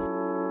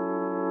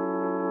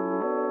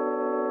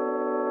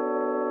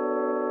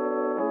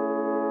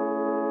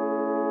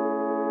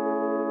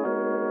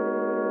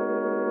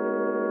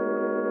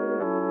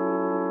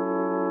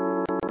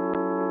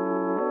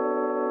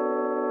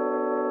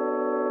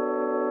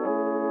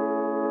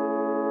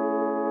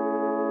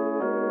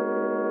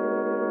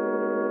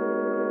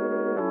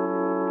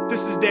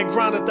 This is that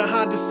grind at the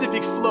Honda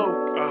Civic flow.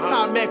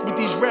 Ty Mac with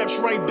these raps,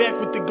 right back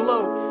with the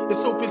glow.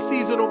 It's open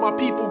season on my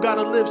people,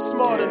 gotta live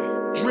smarter.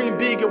 Dream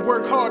big and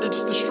work harder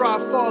just to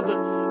strive farther.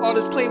 All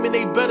this claiming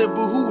they better,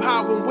 but who,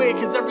 how, and where?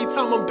 Cause every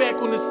time I'm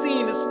back on the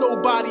scene, it's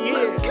nobody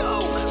here.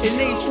 And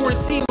age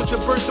 14 was the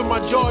birth of my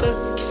daughter.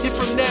 Hit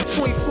from that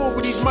point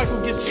forward, these Michael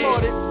get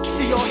slaughtered.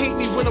 See, y'all hate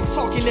me when I'm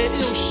talking that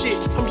ill shit.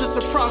 I'm just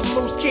a problem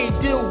most can't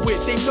deal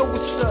with. They know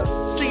what's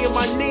up. Saying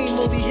my name,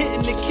 only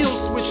hitting the kill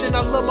switch. And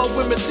I love my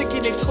women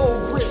thicker than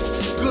cold grits.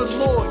 Good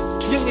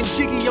Lord. Young and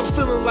jiggy, I'm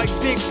feeling like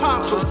Big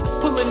Papa.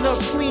 Pulling up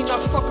clean, I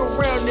fuck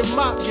around and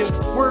mop ya.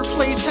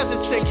 Wordplay's heaven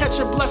sent, catch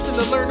a blessing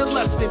to learn a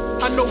lesson.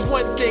 I know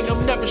one thing,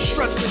 I'm never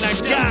stressing, I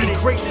got it.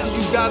 Great, so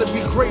you gotta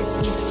be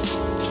grateful.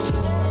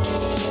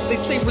 They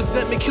say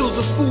resentment kills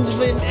a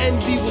fool and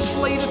envy will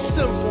slay the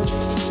simple.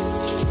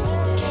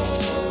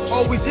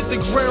 Always hit the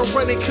ground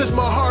running cause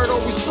my heart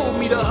always told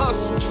me to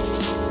hustle.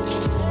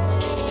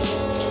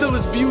 Still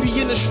is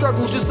beauty in the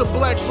struggle, just a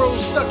black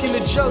rose stuck in the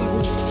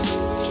jungle.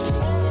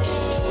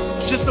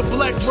 Just a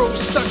black rose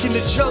stuck in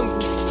the jungle.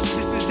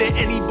 This is that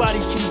anybody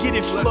can get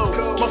it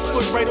flow. My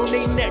foot right on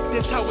their neck,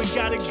 that's how it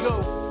gotta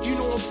go. You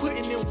know I'm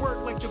putting in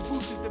work like the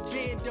booth is the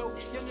bando.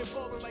 Young and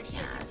ballin' like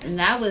Yes, and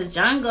that was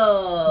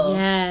Jungle.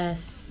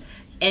 Yes.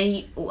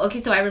 And okay,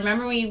 so I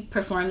remember when you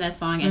performed that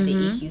song at the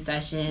EQ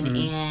session,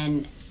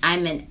 and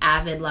I'm an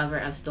avid lover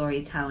of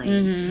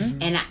storytelling,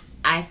 and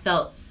I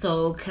felt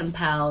so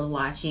compelled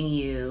watching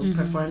you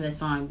perform this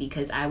song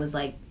because I was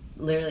like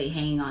literally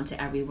hanging on to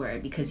every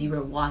word because you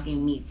were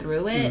walking me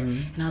through it,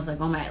 and I was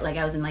like, oh my, like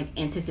I was in like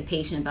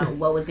anticipation about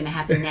what was going to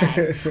happen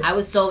next. I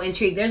was so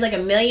intrigued. There's like a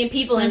million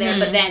people in there,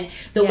 but then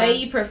the way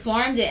you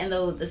performed it and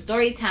the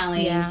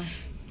storytelling. Yeah.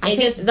 It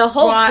just the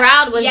whole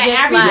crowd was just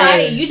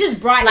everybody. like, you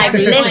just brought like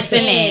everyone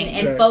listening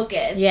in and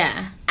focus.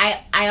 Yeah.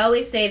 I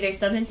always say there's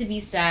something to be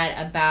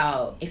said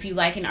about if you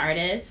like an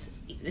artist,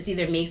 it's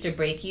either makes or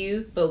break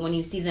you, but when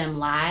you see them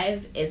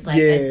live, it's like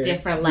a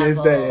different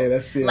level.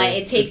 Like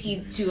it takes you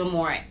to a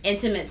more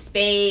intimate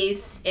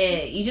space.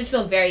 You just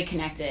feel very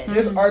connected.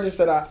 There's artists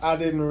that I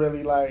didn't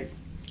really like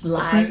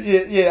live. I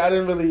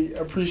didn't really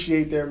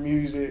appreciate their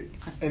music,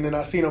 and then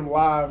I seen them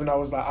live, and I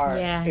was like, all right.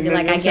 Yeah, and you're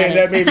then like, I saying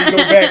get that it. made me go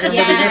back and really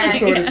Yeah. listen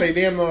to it and say,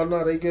 damn,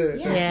 no, they good.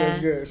 Yeah. That's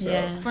good. So.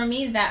 Yeah. For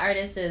me, that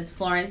artist is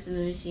Florence and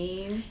the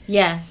Machine.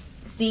 Yes.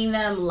 Seeing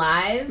them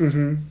live,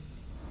 Mm-hmm.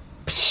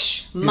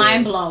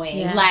 mind blowing.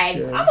 Yeah. Like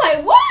Yeah. I'm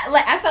like, what?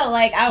 Like I felt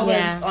like I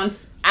was on,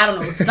 I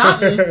don't know,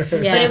 something,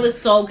 but it was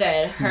so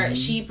good.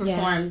 She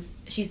performs.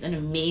 She's an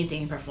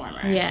amazing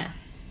performer. Yeah.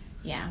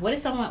 Yeah. What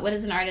is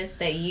an artist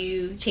that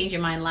you change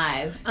your mind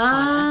live?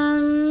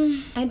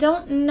 I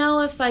don't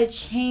know if I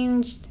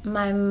changed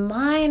my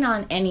mind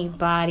on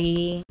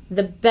anybody.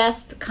 The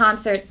best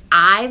concert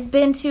I've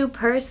been to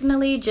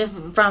personally,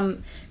 just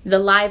from the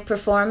live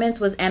performance,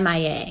 was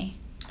MIA.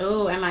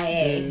 Oh,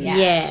 MIA.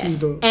 Yeah. She's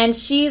dope. And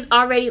she's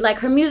already, like,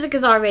 her music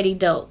is already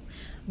dope.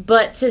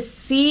 But to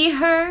see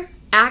her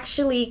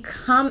actually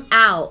come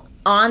out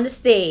on the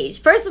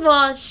stage, first of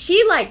all,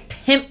 she, like,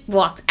 pimp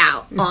walked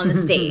out on the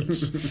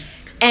stage.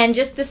 And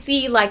just to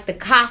see, like, the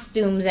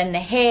costumes and the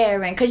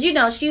hair, and because, you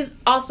know, she's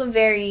also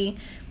very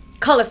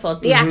colorful,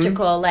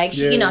 theatrical. Like,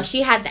 she, you know,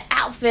 she had the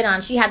outfit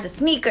on, she had the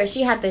sneakers,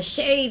 she had the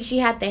shades, she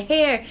had the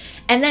hair,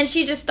 and then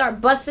she just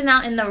started busting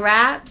out in the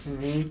raps.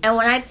 And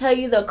when I tell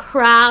you, the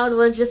crowd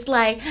was just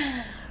like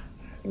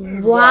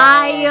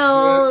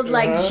wild,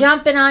 like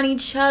jumping on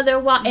each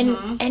other,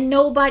 and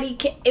nobody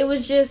it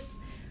was just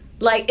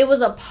like, it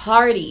was a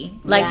party.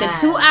 Like, the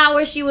 2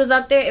 hours she was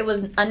up there, it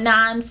was a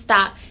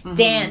non-stop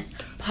dance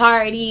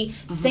party,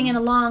 singing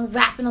along,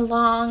 rapping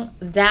along.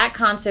 That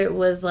concert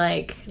was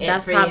like,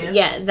 that's probably,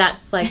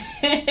 that's like,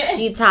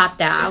 she topped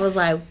out. I was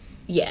like,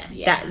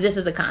 this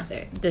is a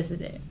concert. This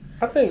is it.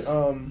 I think,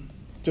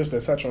 just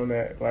to touch on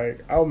that,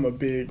 like, I'm a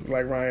big,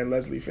 like, Ryan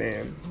Leslie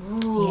fan.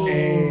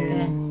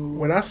 And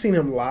when I seen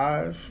him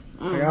live,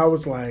 like, I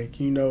was like,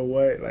 you know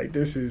what? Like,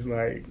 this is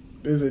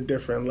a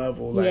different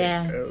level,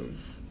 like, of,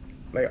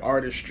 like,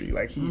 artistry.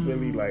 Like, he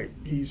really, like,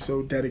 he's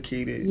so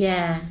dedicated.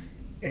 Yeah.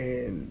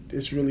 And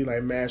it's really,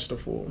 like,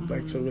 masterful,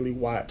 like, to really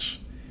watch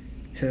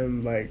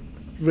him, like,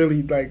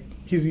 really, like,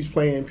 he's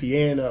playing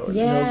piano, and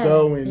he'll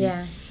go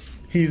and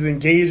he's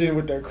engaging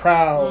with the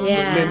crowd,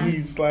 and then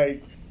he's,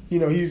 like, you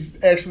know,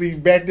 he's actually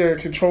back there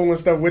controlling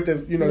stuff with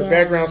the, you know, the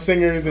background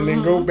singers, and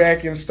then go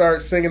back and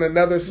start singing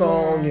another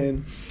song,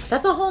 and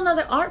that's a whole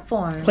nother art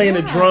form. Playing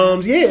the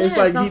drums, it's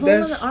like,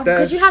 that's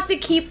because you have to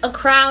keep a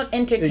crowd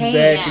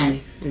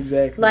entertained.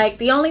 Exactly. Like,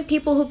 the only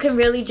people who can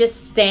really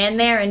just stand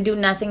there and do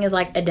nothing is,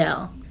 like,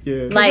 Adele.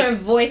 Yeah. Like, her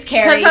voice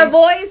carries. Because her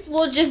voice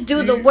will just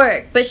do the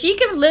work. But she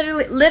can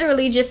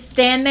literally just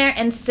stand there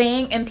and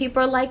sing, and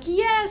people are like,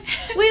 yes,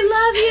 we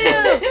love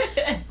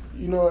you.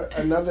 You know,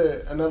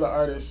 another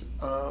artist,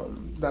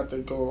 not to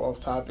go off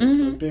topic,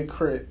 but Big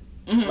Crit.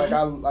 Like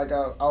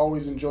I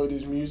always enjoyed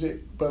his music,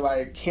 but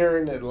like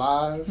hearing it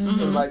live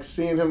and like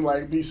seeing him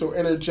like be so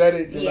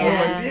energetic, and I was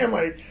like, damn,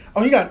 like,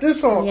 oh, he got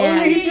this song. Oh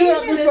yeah, he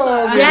got this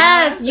song.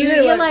 Yes,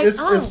 you're like,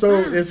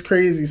 it's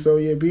crazy. So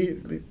yeah,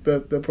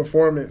 the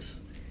performance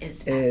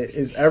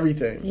is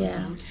everything.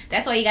 Yeah,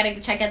 that's why you got to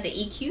check out the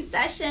EQ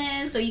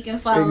session so you can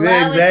fall in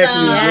love with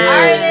some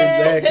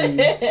artists.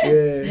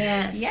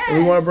 Exactly. And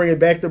we want to bring it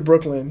back to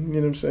Brooklyn.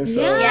 You know what I'm saying?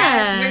 So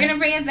yes, we're gonna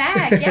bring it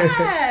back.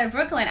 Yeah,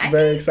 Brooklyn.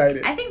 Very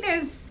excited. I think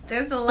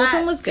there's a lot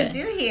to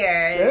do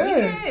here.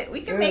 Yeah.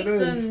 We can make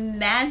some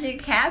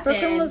magic happen.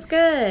 Brooklyn was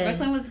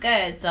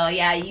good. So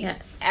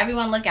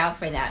everyone look out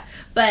for that.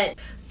 But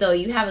so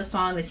you have a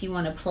song that you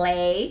want to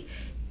play.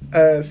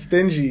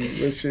 Stingy,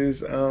 which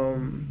is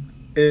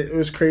it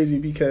was crazy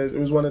because it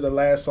was one of the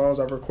last songs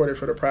I recorded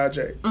for the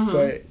project.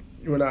 But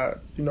when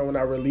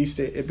I released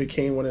it, it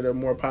became one of the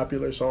more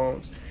popular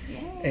songs.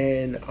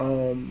 And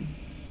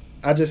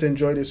I just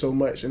enjoyed it so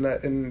much. And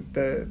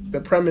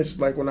the premise,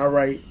 like when I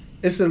write,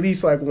 it's at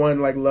least like one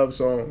like love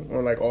song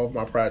on like all of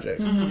my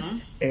projects.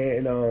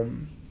 And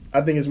I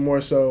think it's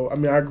more so. I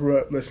mean, I grew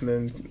up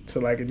listening to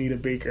like Anita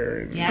Baker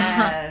and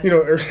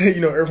Earth,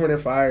 Wind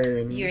and Fire,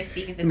 and you're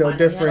speaking to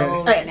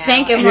different. right now.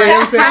 Thank you. You know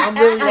what I'm saying? I'm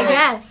really like,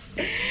 Yes.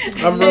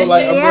 I'm real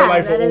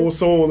like for old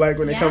soul. Like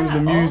when it comes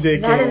to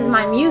music, that is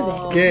my music.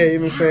 Yeah, you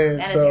know what I'm saying.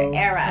 That is so your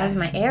era. That was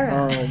my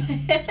era.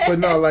 but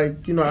no,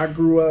 like I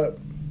grew up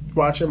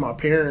watching my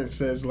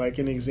parents as like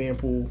an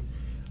example.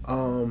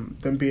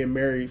 Them being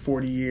married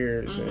 40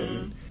 years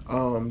and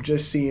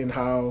just seeing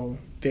how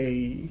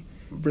they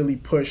really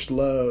pushed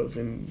love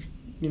and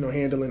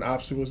handling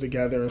obstacles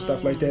together and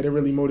stuff like that. It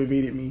really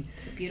motivated me.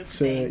 It's a beautiful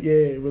thing.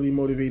 It really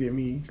motivated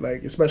me,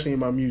 like especially in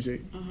my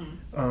music.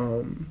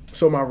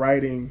 So my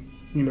writing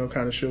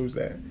kind of shows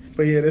that.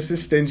 But yeah, this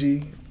is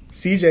Stingy.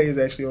 CJ is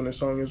actually on the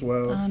song as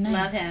well. Oh, nice.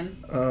 Love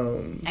him.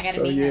 I gotta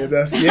so meet yeah, him.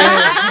 that's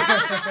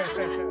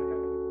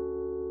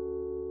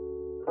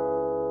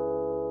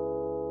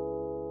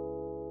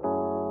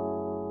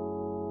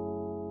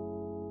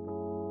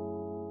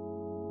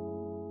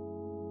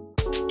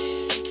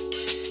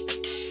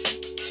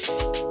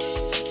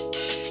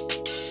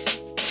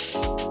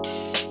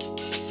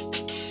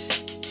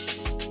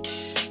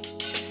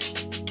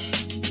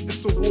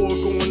It's a war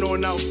going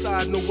on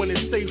outside, no one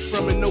is safe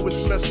from it. Know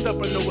it's messed up,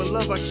 I know a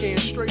love I can't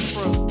stray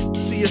from.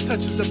 See, it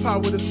touches the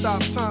power to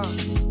stop time.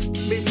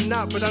 Maybe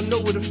not, but I know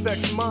it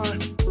affects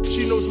mine.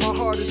 She knows my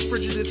heart is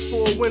frigid as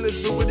 4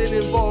 winters, but when it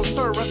involves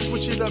her, I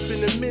switch it up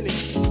in a minute.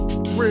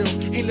 Real,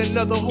 ain't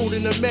another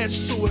holding a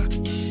match to her.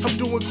 I'm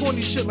doing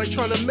corny shit like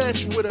trying to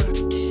match with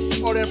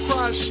her. All that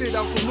pride shit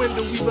out the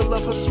window, even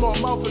love her small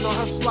mouth and all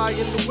her slide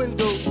in the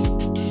window.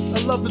 A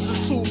love is a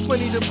tool,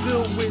 plenty to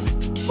build with.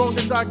 Long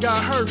as I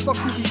got her, fuck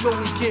who we go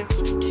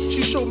against.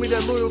 She showed me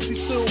that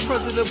loyalty's still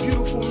present. A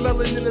beautiful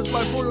melanin is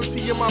like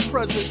royalty in my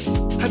presence.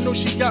 I know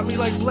she got me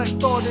like Black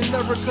Thought and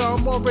Erica.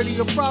 I'm already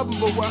a problem,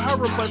 but with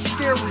her I'm much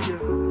scarier.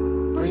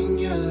 Bring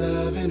your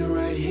love in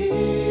right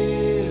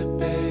here,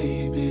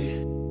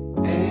 baby.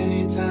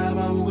 Anytime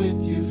I'm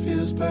with you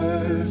feels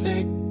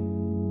perfect.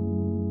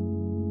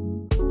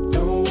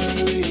 Don't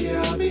worry,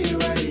 I'll be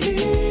right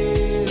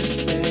here,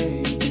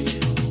 baby.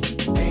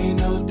 Ain't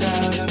no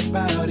doubt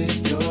about it.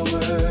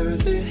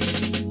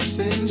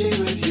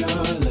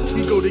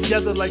 We go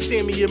together like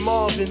Tammy and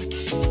Marvin.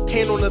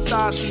 Hand on the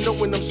thigh, she know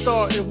when I'm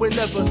starting.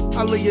 Whenever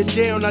I lay it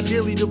down, I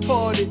dearly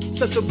departed.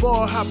 Set the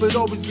bar high, but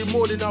always get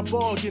more than I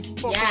bargain.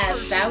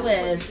 Yes, that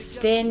was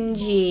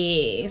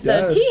Stingy. So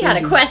Yes, T had a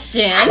Stingy.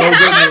 question. I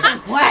got some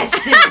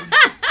questions.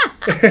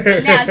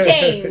 Now,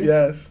 James,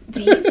 yes.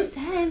 do you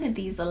send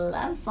these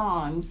love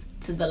songs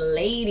to the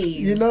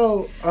ladies?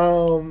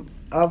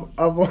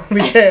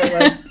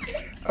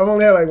 I've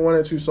only had like 1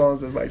 or 2 songs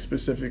that's like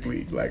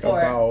specifically like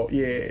about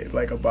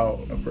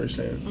a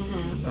person.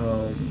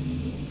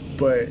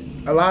 But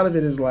a lot of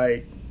it is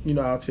like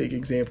I'll take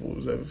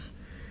examples of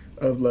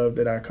love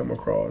that I come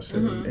across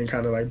and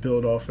kind of like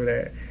build off of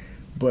that.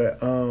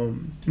 But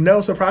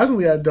no,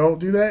 surprisingly, I don't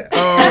do that.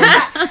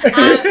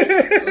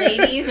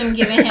 Ladies, I'm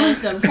giving him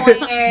some pointers.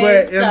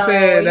 But I'm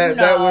saying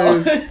that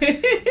was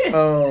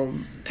was.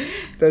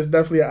 that's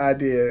definitely an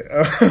idea.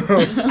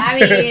 I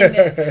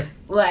mean,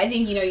 well, I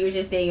think you were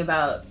just saying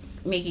about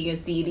making a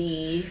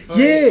CD.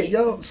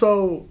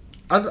 So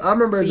I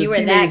remember as a You were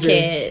teenager. that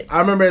kid. I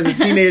remember as a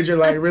teenager,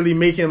 like really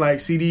making like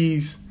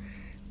CDs,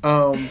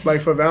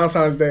 like for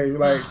Valentine's Day,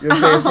 like for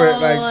that's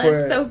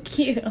so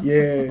cute.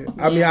 yeah.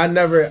 I mean, I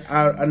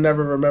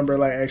never remember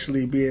like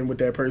actually being with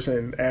that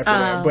person after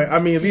that. But I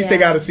mean, at least they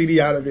got a CD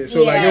out of it,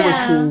 so like it was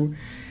cool.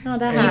 Oh,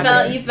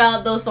 that You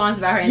felt those songs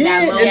about her in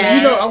Yeah, that moment.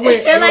 and I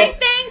went. They're like,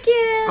 thank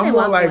you. I'm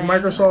on like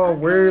Microsoft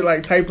Word,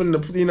 like typing the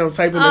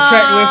track list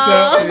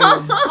up. And,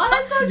 Oh,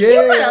 that's so cute. yeah,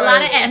 You put a lot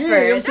of like, effort. Yeah,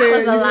 I'm That saying,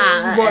 was a lot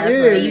of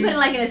effort. You put it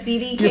like in a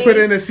CD case. You put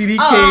it in a CD case.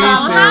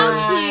 how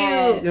and, cute. you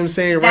know what I'm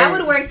saying? That right?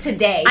 would work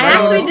today. I Right on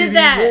the actually CD, did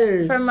that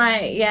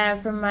yeah.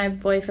 for my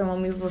boyfriend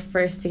when we were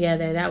first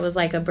together. That was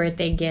like a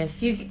birthday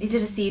gift. You did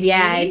a CD?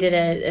 Yeah, I did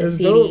a That's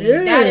CD. dope,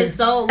 yeah. That is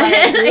so like.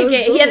 I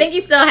think he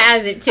still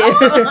has it too.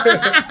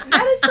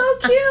 That is so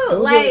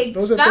cute.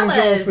 Those are things you don't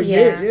fellas.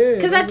 forget. Yeah,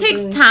 Because that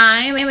takes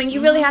time. I mean,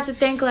 you really have to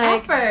think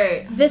like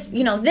Effort. this.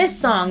 This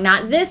song,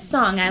 not this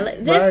song.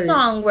 This Right.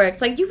 song works.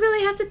 Like you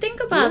really have to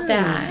think about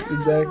that.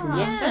 Exactly.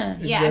 Yeah.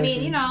 Yeah, I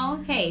mean,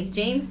 hey,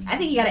 James, I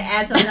think you got to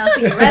add something else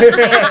to your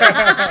resume.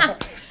 I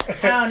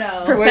don't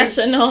know.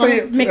 Professional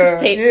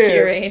mixtape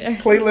curator.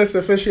 Playlist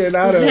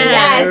aficionado.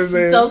 Yes.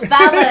 Yes, so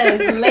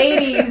fellas,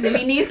 ladies, if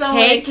you need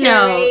someone Take to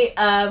curate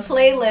a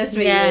playlist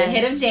for Yes. you,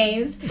 hit him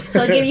James.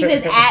 He'll give you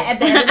his at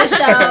the end of the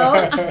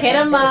show. Hit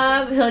him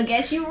up. He'll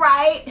get you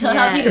right. He'll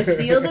help you to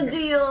seal the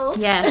deal.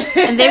 Yes,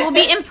 and they will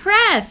be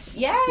impressed.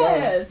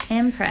 Yes.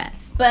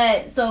 Impressed.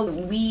 But so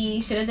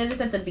we should have done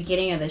this at the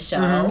beginning of the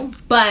show,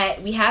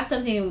 but we have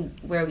something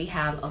where we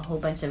have a whole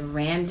bunch of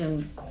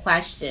random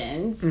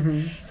questions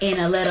in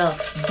a little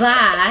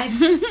box,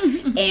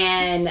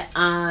 and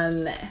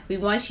we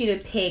want you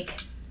to pick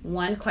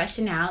one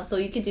question out. So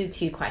you could do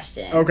 2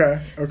 questions.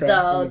 Okay.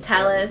 So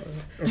tell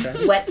us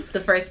Okay. what's the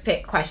first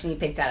question you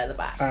picked out of the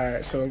box. All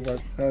right, so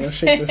let's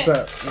shake this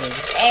up.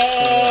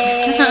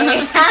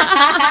 Hey.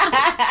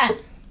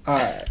 All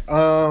right.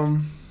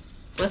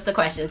 What's the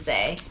question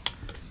say?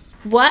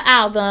 What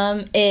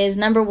album is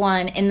number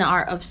 1 in the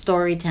art of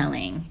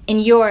storytelling, in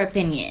your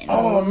opinion?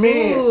 Oh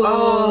man. Ooh.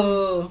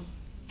 Oh,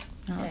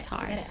 it's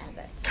hard.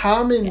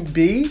 Common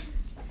B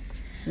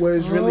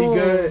was really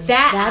good.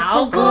 That's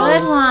a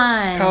good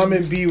one.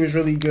 Common B was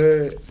really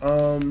good.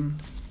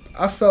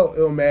 I felt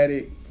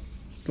Illmatic,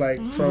 like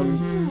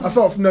I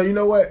felt no. You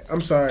know what? I'm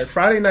sorry.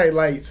 Friday Night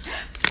Lights.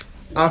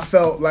 I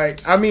felt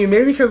like, I mean,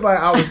 maybe because like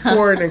I was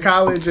pouring in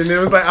college, and it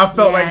was like I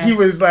felt like he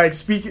was like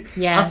speaking.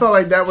 Yes. I felt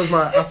like that was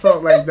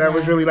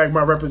was really like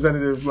my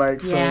representative, like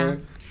for you know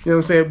what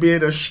I'm saying,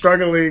 being a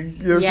struggling,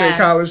 you know what I'm saying,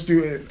 college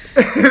student.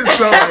 So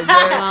like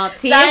that.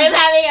 T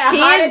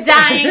is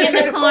dying in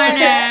the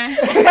corner.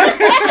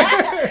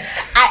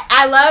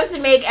 I love to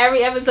make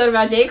every episode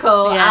about J.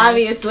 Cole,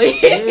 obviously.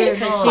 Yeah,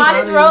 no,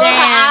 Honest rolling her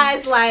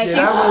eyes like She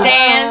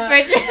stands for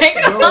J.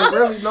 Cole. No,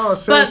 really, no,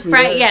 seriously.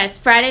 But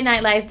Friday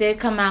Night Lights did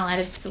come out at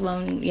its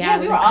when I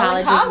was in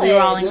college. We were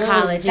all in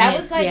college. That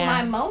was like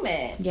my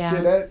moment.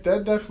 Yeah, that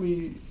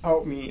definitely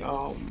helped me.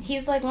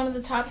 He's like one of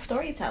the top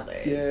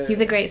storytellers. Yeah,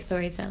 he's a great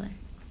storyteller.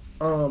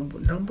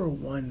 Number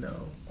 1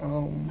 though.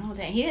 Oh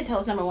dang, he didn't tell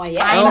us number 1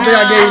 yet. I don't think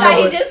I gave you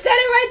number. He just said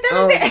it right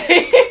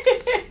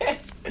there.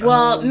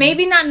 Well,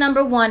 maybe not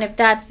number 1 if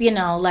that's,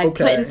 like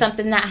Okay. putting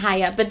something that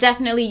high up. But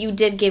definitely you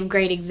did give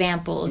great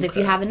examples. Okay. If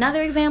you have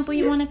another example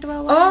you want to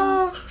throw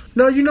out.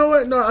 No, you know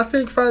what? No, I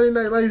think Friday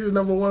Night Lights is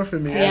number 1 for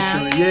me,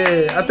 actually.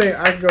 Yeah, I think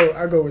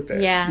I go with that.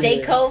 Yeah.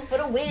 J. Cole for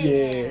the win.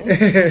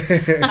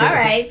 Yeah. All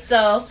right,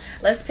 so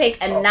let's pick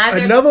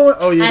another one?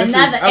 Oh, yeah.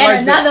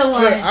 Another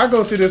one. Look, I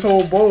go through this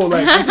whole bowl.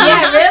 Like, this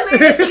Yeah, really?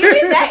 It's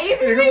easy, that easy yeah,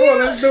 for come you? on,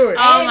 let's do it.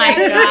 Oh my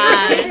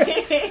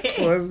God.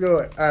 Come on, let's go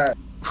it. All right.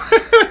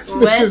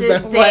 What is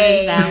it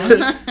say?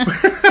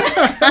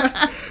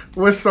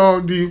 What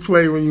song do you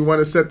play when you want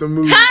to set the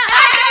mood? I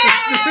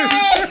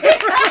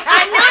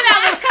knew that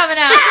was coming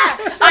out.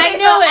 I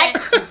knew it.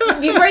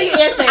 Before you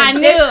answer, I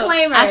knew.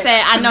 disclaimer. I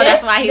said, I know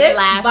that's why he's this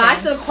laughing.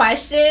 Box of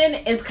question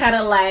is kind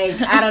of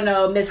like, I don't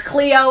know, Miss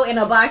Cleo in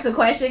a box of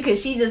question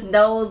because she just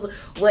knows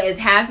what is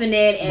happening,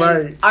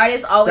 and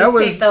artists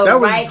always pick the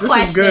right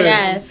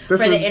question for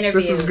the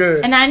interview. This was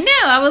good. And I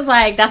knew. I was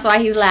like, that's why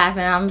he's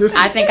laughing.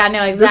 I think I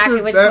know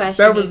exactly which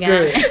question that was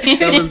good.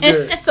 That was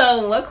good.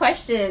 So, what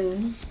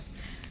question?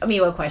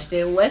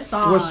 What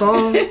song? What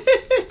song?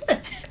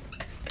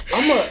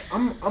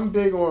 I'm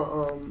big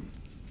on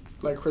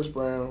like Chris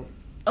Brown.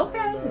 Okay.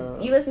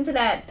 And, you listen to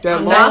that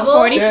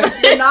novel?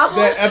 The novel?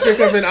 That epic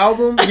of an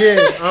album?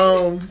 Yeah.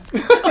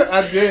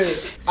 I did.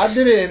 I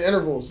did it in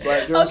intervals.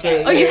 Like, you know what I'm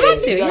saying? Oh, you had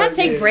to. You had to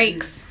take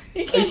breaks.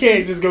 You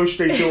can't just go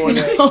straight through on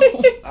that. No.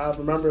 I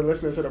remember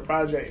listening to the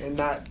project and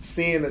not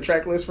seeing the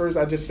track list first.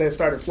 I just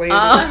started playing it.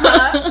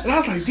 Uh-huh. And I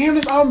was like, damn,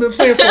 this album been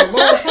playing for a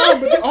long time,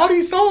 but all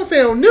these songs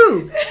sound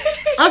new.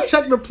 I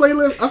checked the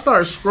playlist. I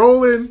started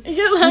scrolling.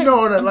 You're like,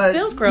 I'm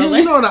still scrolling.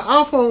 You know, on the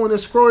iPhone when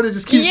it's scrolling, it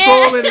just keeps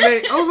scrolling.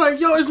 And I was like,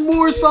 yo, it's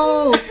more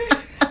songs.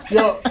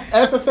 Yo,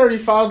 at the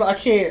 35, I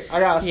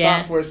gotta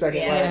stop for a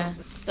second. Yeah.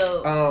 Like,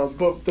 so,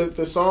 but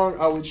the song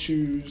I would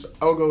choose,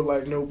 I would go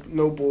like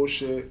no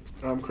bullshit.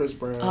 Chris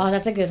Brown. Oh,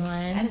 that's a good one.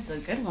 That is a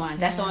good one.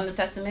 That's the one that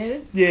sets the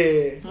mood? Yeah,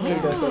 I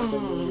think that sets the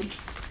mood.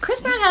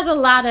 Chris Brown has a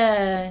lot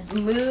of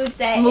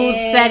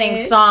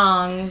mood-setting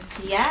songs.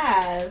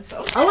 Yes.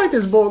 Okay. I like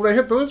this bowl.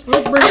 Let's bring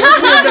it.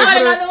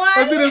 Another one?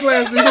 Let's do this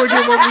last. We're gonna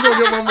get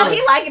one more. Oh,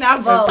 he liking our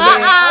bowl.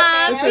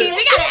 Okay.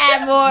 We gotta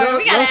add more.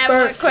 We gotta add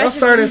more questions. Y'all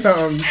started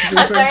something.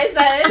 Y'all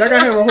gotta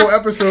have a whole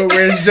episode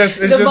where it's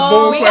just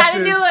bowl questions. We gotta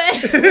do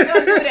it. We're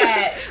gonna do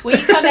that. When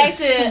you come back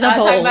to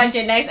talk about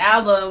your next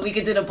album, we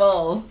could do the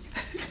bowl.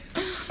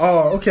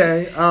 Oh,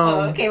 okay.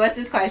 Okay, what's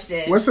this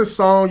question? What's a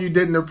song you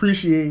didn't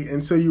appreciate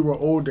until you were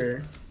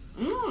older?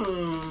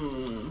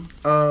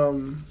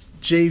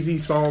 Jay-Z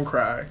song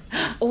Cry.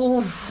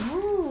 Ooh.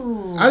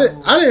 I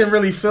didn't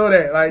really feel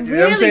that. Like, you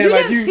know what I'm saying? You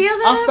like didn't feel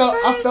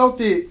that I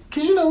felt it.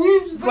 Cause you know, we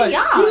was like,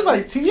 young. you was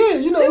like,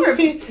 you know, we were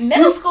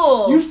middle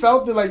school. You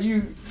felt it like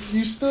you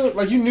still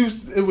like you knew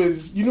what it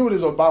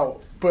was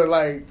about. But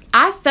like,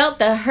 I felt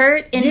the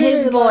hurt in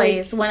his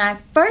voice when I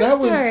first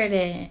heard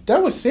it.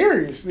 That was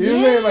serious. You know what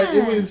I'm saying? Like,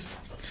 it was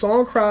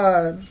song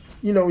Cry.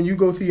 You know, when you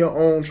go through your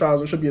own trials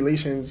and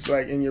tribulations,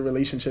 like in your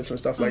relationships and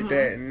stuff like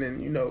that, and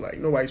then, you know, like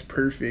nobody's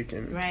perfect,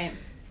 and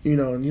you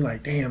know, and you're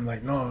like, damn,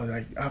 like, no,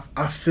 like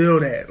I feel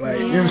that, like,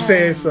 you know what I'm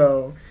saying?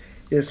 So,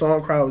 Yeah,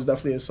 Song Cry was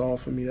definitely a song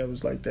for me that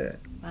was like that.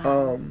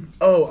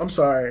 I'm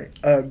sorry.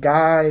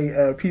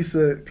 Guy, piece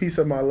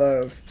of my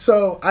love.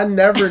 So I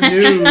never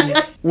knew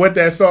what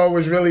that song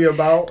was really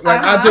about.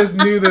 Like I just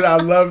knew that I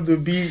loved the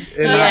beat,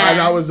 and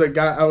I was a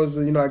guy. I was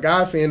a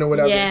Guy fan or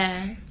whatever.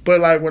 Yeah. But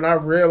like when I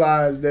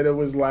realized that it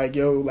was like,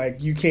 yo,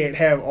 like you can't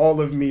have all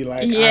of me.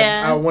 Like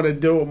I want to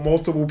deal with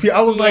multiple people.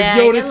 I was like,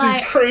 yo, this is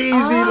crazy.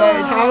 Like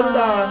how did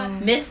I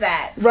miss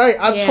that? Right,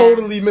 I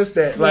totally missed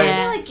that. Like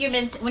I feel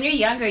like when you're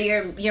younger,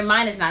 your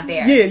mind is not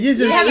there. Yeah, you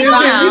just you're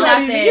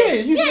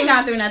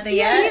not through nothing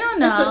yet. Yeah, you don't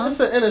know. It's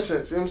an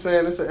innocence. You know what I'm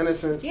saying? It's an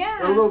innocence.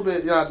 Yeah. A little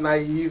bit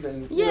naive,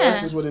 and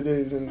that's just what it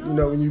is. And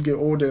when you get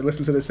older, and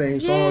listen to the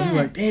same songs, you're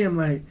like, damn,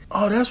 like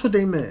that's what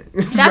they meant.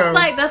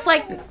 That's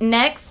like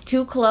next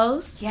Too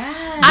Close.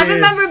 Yeah. I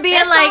remember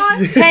being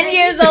like 10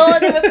 years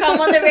old. It would come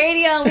on the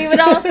radio and we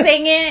would all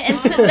sing it. And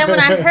then when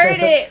I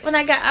heard it,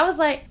 I was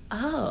like,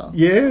 oh.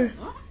 Yeah.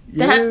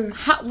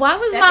 Why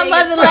was my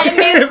mother letting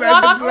me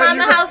walk around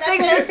the house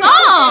singing this song?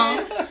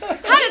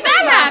 How did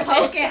that happen?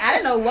 I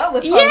didn't know what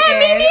was poking. Yeah,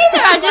 me neither.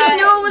 I just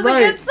knew it was a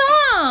good song.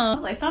 I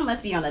was like, something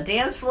must be on the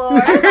dance floor.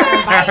 I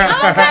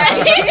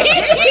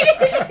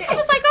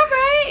was like, all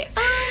right,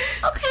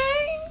 okay.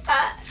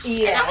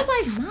 Yeah. And I was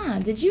like,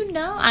 Mom, did you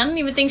know? I don't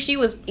even think she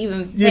was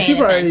even paying Yeah, she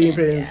probably attention. ain't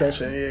paying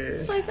attention. Yeah.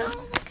 It's like,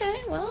 oh,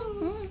 okay, well.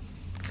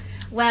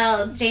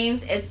 Well,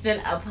 James, it's been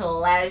a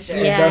pleasure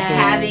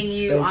having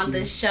you on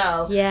the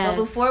show. Yeah. But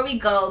before we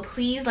go,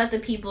 please let the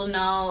people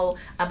know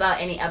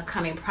about any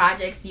upcoming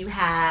projects you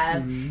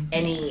have,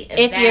 any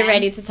events. If you're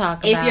ready to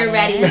talk about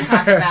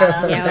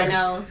them. Because I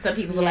know some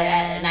people are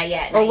like, not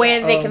yet. Or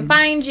where they can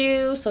find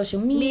you, social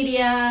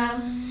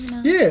media.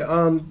 Yeah,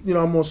 I'm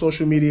on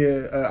social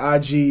media,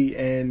 IG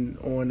and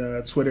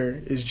on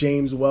Twitter is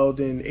James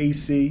Weldon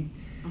AC,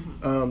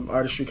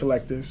 Artistry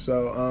Collective.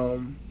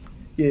 So,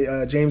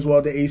 James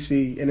Weldon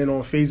AC, and then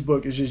on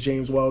Facebook it's just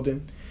James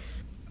Weldon.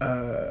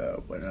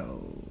 What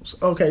else?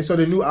 Okay, so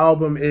the new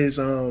album is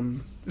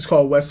it's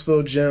called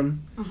Westfield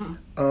Gym.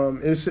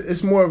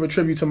 It's more of a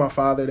tribute to my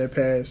father that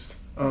passed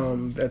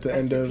at the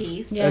end of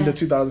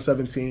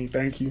 2017.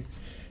 Thank you.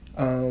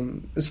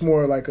 It's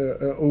more like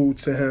a ode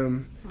to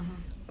him.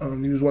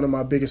 He was one of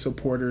my biggest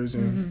supporters,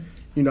 and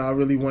I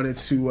really wanted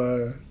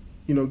to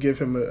give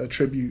him a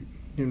tribute.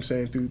 You know what I'm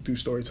saying, through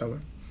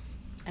storytelling.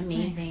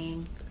 Amazing.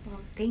 Nice. Well,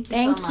 thank you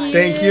so much.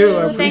 Thank you.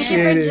 I appreciate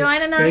it. Thank you for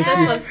joining us. Thank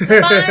you. This was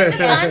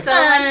fun. So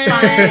much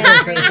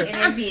fun. Great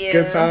interview.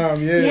 Good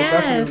time. Yeah,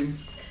 definitely.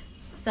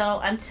 So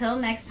until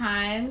next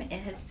time,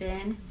 it has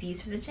been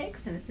Views for the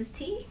Chicks, and this is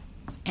T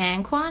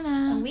and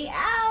Quana. And we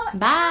out.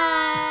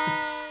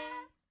 Bye.